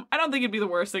Jaeger bomb, I don't think it'd be the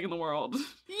worst thing in the world.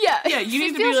 Yeah, you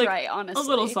need to be like right, honestly. a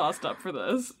little sauced up for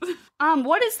this.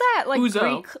 What is that? Like Ouzo.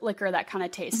 Greek liquor that kind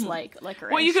of tastes like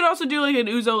licorice. Well, you could also do like an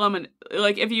Ouzo lemon.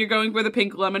 Like if you're going for the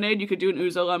pink lemonade, you could do an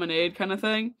Ouzo lemonade kind of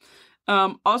thing.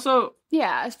 Also,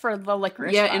 yeah, it's for the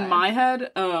licorice. Yeah, vibe. in my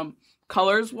head,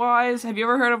 colors wise, have you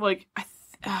ever heard of like?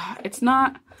 It's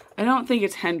not. I don't think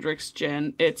it's Hendrick's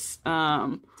gin. It's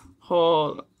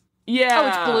Oh,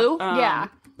 it's blue? Yeah.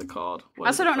 What's it called? I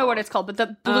also don't know what it's called, but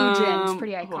the blue gin is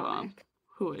pretty iconic.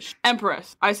 Who is she?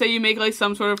 Empress. I say you make like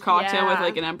some sort of cocktail with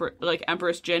like an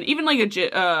Empress gin, even like a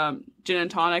gin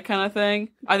and tonic kind of thing.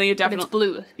 I think it definitely. But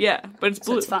it's blue. Yeah, but it's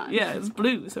blue. So it's fun. Yeah, it's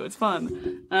blue, so it's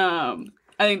fun. I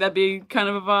think that'd be kind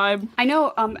of a vibe. I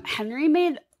know. Henry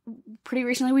made. Pretty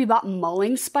recently we bought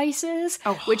mulling spices,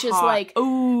 which is like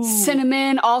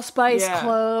cinnamon, allspice,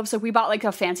 cloves. So we bought like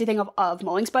a fancy thing of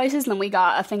mulling spices, and then we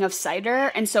got a thing of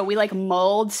cider, and so we like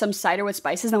mulled some cider with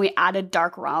spices, and then we added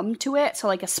dark rum to it, so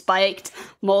like a spiked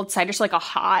mulled cider, so like a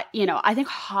hot, I think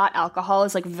hot alcohol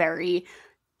is like very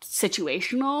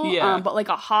situational, but like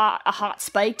a hot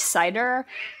spiked cider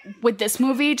with this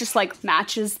movie just like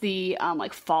matches the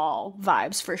like fall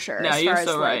vibes for sure. No, you're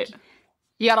so right.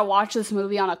 You gotta watch this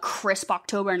movie on a crisp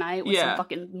October night with some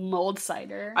fucking mulled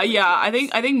cider. I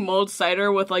think mulled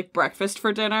cider with like breakfast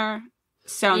for dinner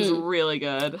sounds really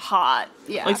good. Hot,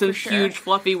 yeah, like some huge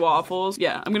fluffy waffles.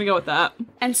 Yeah, I'm gonna go with that.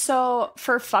 And so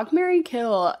for Fuck, Marry,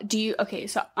 Kill,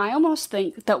 so I almost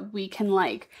think that we can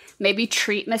like maybe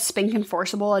treat Miss Pink and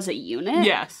Forcible as a unit.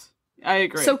 Yes, I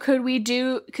agree. So could we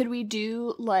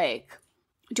do like?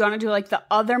 Do you want to do like the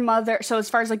other mother? So as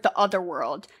far as like the other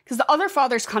world, because the other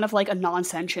father's kind of like a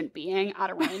non-sentient being. I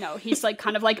don't really know. He's like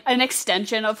kind of like an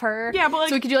extension of her. Yeah, but like,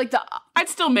 so we could do like I'd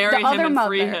still marry him and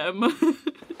free him.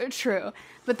 True,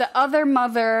 but the other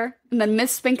mother, and then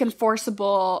Miss Pink and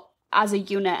Forcible as a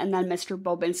unit, and then Mr.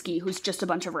 Bobinski, who's just a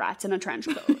bunch of rats in a trench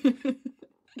coat.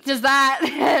 Does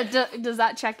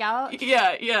that check out?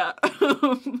 Yeah.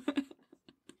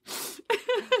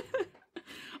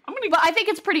 But I think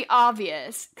it's pretty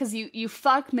obvious because you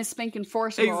fuck Miss Pink and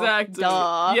Forcible. Exactly.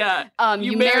 Duh. Yeah.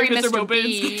 You marry Mr.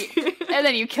 B, and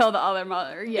then you kill the other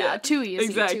mother. Yeah. Too easy.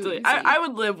 Exactly. Too easy. I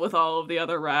would live with all of the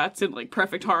other rats in like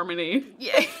perfect harmony.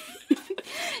 Yeah.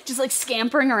 Just like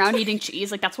scampering around eating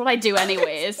cheese. Like that's what I do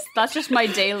anyways. That's just my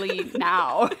daily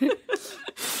now.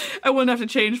 I wouldn't have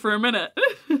to change for a minute.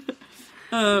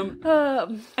 And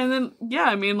then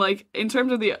I mean like in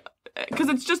terms of the. Because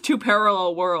it's just two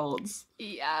parallel worlds.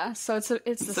 Yeah, so it's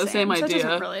the same idea.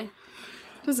 So it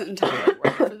doesn't entirely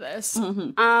work for this.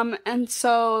 And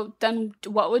so then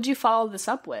what would you follow this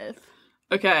up with?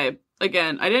 Okay,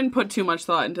 again, I didn't put too much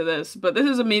thought into this, but this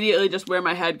is immediately just where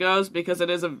my head goes because it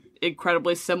is an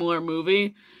incredibly similar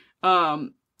movie.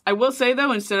 I will say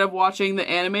though, instead of watching the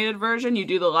animated version, you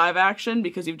do the live action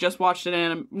because you've just watched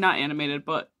not animated,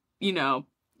 but not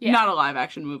a live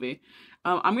action movie.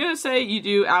 I'm gonna say you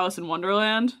do Alice in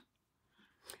Wonderland.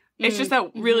 It's just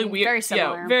that really weird. Very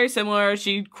similar. Yeah, very similar.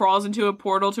 She crawls into a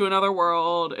portal to another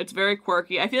world. It's very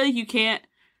quirky. I feel like you can't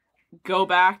go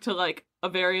back to, like, a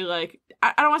very, like,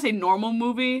 I don't want to say normal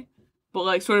movie, but,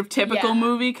 like, sort of typical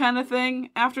movie kind of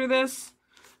thing after this.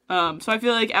 So I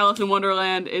feel like Alice in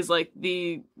Wonderland is, like,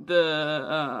 the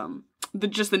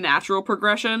just the natural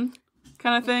progression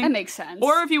kind of thing. That makes sense.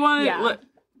 Or if you want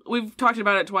we've talked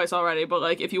about it twice already, but,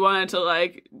 like, if you wanted to,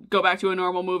 like, go back to a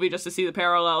normal movie just to see the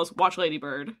parallels, watch Lady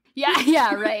Bird.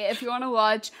 Yeah, right. If you want to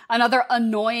watch another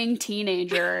annoying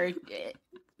teenager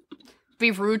be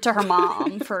rude to her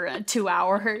mom for 2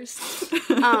 hours.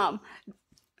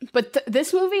 But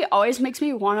this movie always makes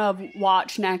me want to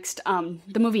watch next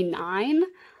the movie 9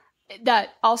 that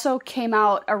also came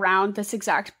out around this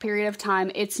exact period of time.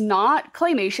 It's not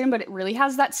claymation, but it really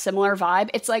has that similar vibe.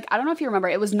 It's like, I don't know if you remember,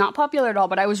 it was not popular at all,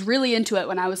 but I was really into it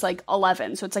when I was like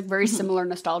 11. So it's like very similar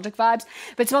nostalgic vibes.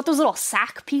 But it's about those little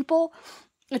sack people.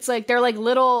 It's like, they're like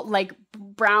little like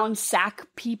brown sack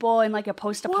people in like a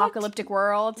post-apocalyptic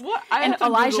world. What? I have to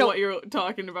Google what you're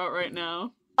talking about right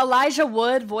now. Elijah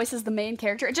Wood voices the main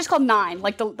character. It's just called 9,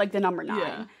 like the number 9.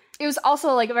 Yeah. It was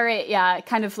also like a very,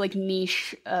 kind of like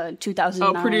niche 2009.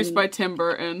 Oh, produced by Tim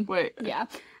Burton. Wait. Yeah.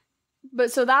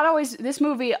 But so this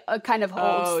movie kind of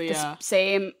holds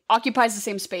occupies the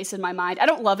same space in my mind. I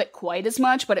don't love it quite as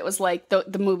much, but it was like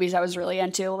the movies I was really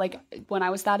into, like when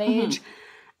I was that age.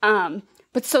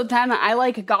 But so then I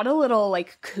like got a little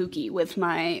like kooky with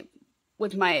my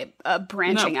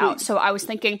branching out. So I was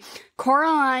thinking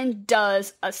Coraline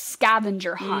does a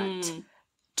scavenger hunt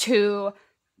to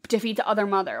defeat the other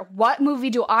mother. What movie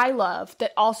do I love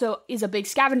that also is a big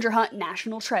scavenger hunt?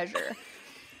 National Treasure.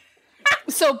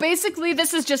 So basically,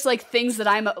 this is just like things that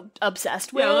I'm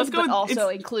obsessed with, let's go but also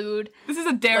include. This is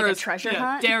a Dara's like a treasure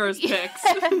hunt. Dara's picks.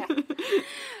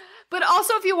 But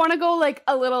also, if you want to go like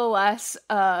a little less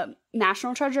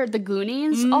National Treasure, The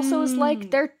Goonies also is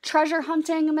like they're treasure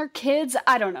hunting and they're kids.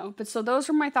 I don't know. But so those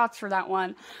were my thoughts for that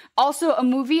one. Also, a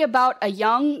movie about a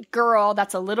young girl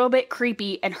that's a little bit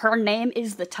creepy and her name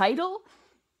is the title.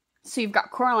 So you've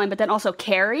got Coraline, but then also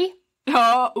Carrie.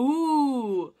 Oh,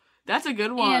 ooh. That's a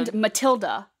good one. And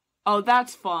Matilda. Oh,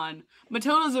 that's fun.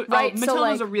 Matilda's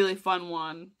a really fun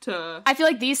one to... I feel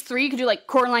like these three could do like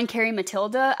Coraline, Carrie,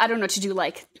 Matilda. I don't know, to do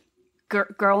like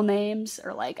girl names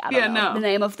or like, I don't know, the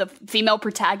name of the female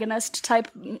protagonist type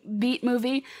beat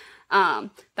movie. That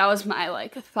was my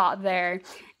like thought there.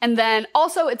 And then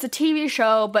also it's a TV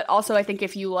show, but also I think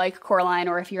if you like Coraline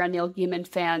or if you're a Neil Gaiman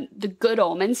fan, the Good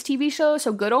Omens TV show.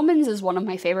 So Good Omens is one of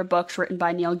my favorite books written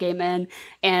by Neil Gaiman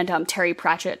and Terry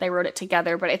Pratchett. They wrote it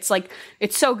together, but it's like,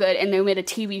 it's so good. And they made a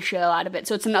TV show out of it.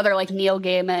 So it's another like Neil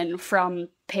Gaiman from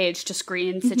page to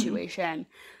screen situation.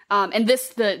 And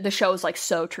the show is like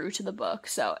so true to the book.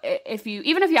 So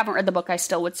even if you haven't read the book, I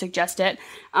still would suggest it.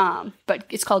 But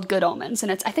it's called Good Omens,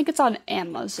 and I think it's on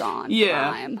Amazon Prime.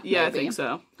 Yeah, maybe. I think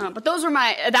so. But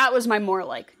that was my more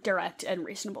like direct and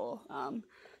reasonable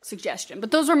suggestion.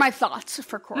 But those were my thoughts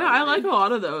for Coraline. Yeah, I like a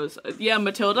lot of those. Yeah,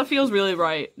 Matilda feels really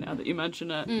right now that you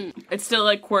mention it. It's still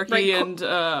like quirky and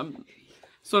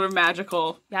sort of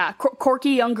magical. Yeah,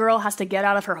 quirky young girl has to get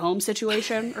out of her home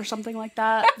situation or something like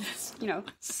that. It's,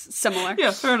 similar. Yeah,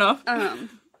 fair enough.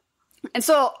 And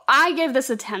so I gave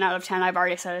this a 10 out of 10. I've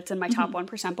already said it's in my top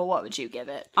 1%, but what would you give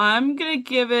it? I'm going to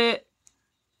give it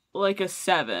like a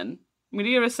 7. I'm going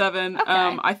to give it a 7.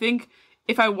 Okay. I think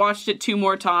if I watched it 2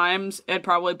 more times, I'd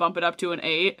probably bump it up to an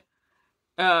 8.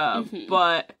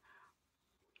 But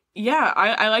yeah,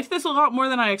 I liked this a lot more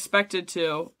than I expected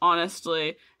to,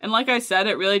 honestly. And like I said,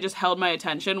 it really just held my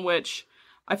attention, which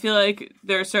I feel like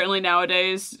there certainly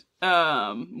nowadays,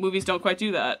 movies don't quite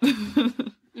do that.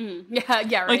 Yeah,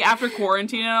 right. Like after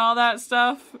quarantine and all that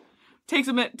stuff, takes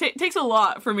a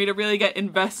lot for me to really get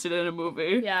invested in a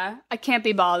movie. Yeah, I can't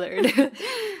be bothered.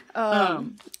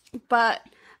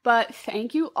 But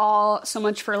thank you all so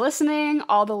much for listening.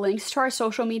 All the links to our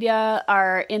social media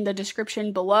are in the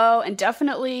description below, and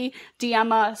definitely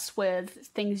DM us with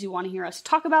things you want to hear us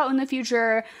talk about in the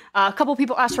future. A couple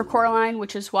people asked for Coraline,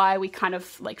 which is why we kind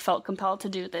of like felt compelled to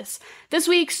do this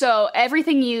week. So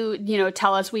everything you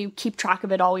tell us, we keep track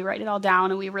of it all. We write it all down,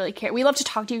 and we really care. We love to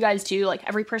talk to you guys too. Like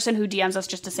every person who DMs us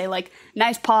just to say like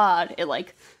nice pod, it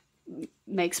like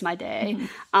makes my day.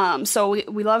 So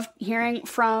we love hearing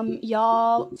from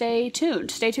y'all. Stay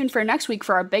tuned for next week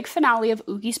for our big finale of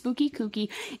Ooky Spooky Kooky,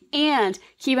 and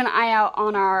keep an eye out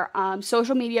on our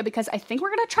social media, because I think we're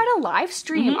gonna try to live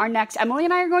stream our next. Emily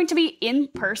and I are going to be in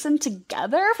person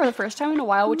together for the first time in a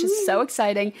while, which is so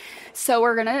exciting. So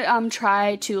we're gonna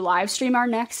try to live stream our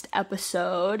next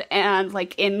episode, and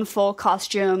like in full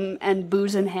costume and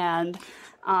booze in hand.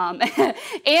 And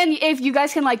if you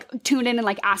guys can like tune in and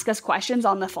like ask us questions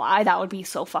on the fly, that would be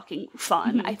so fucking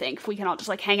fun. I think if we can all just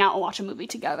like hang out and watch a movie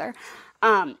together.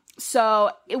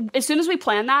 So as soon as we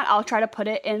plan that, I'll try to put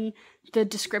it in the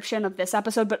description of this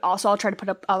episode, but also I'll try to put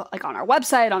up like on our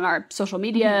website, on our social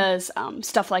medias,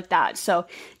 stuff like that. So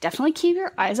definitely keep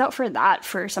your eyes out for that.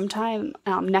 For sometime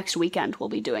next weekend, we'll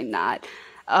be doing that.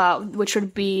 Which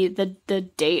would be the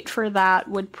date for that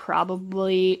would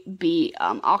probably be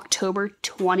October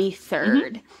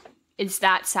 23rd. Is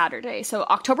that Saturday. So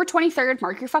October 23rd,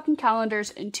 mark your fucking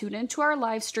calendars and tune into our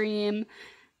live stream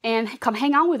and come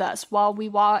hang out with us while we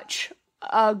watch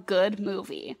a good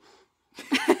movie.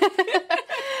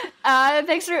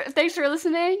 Thanks for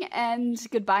listening, and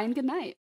goodbye and good night.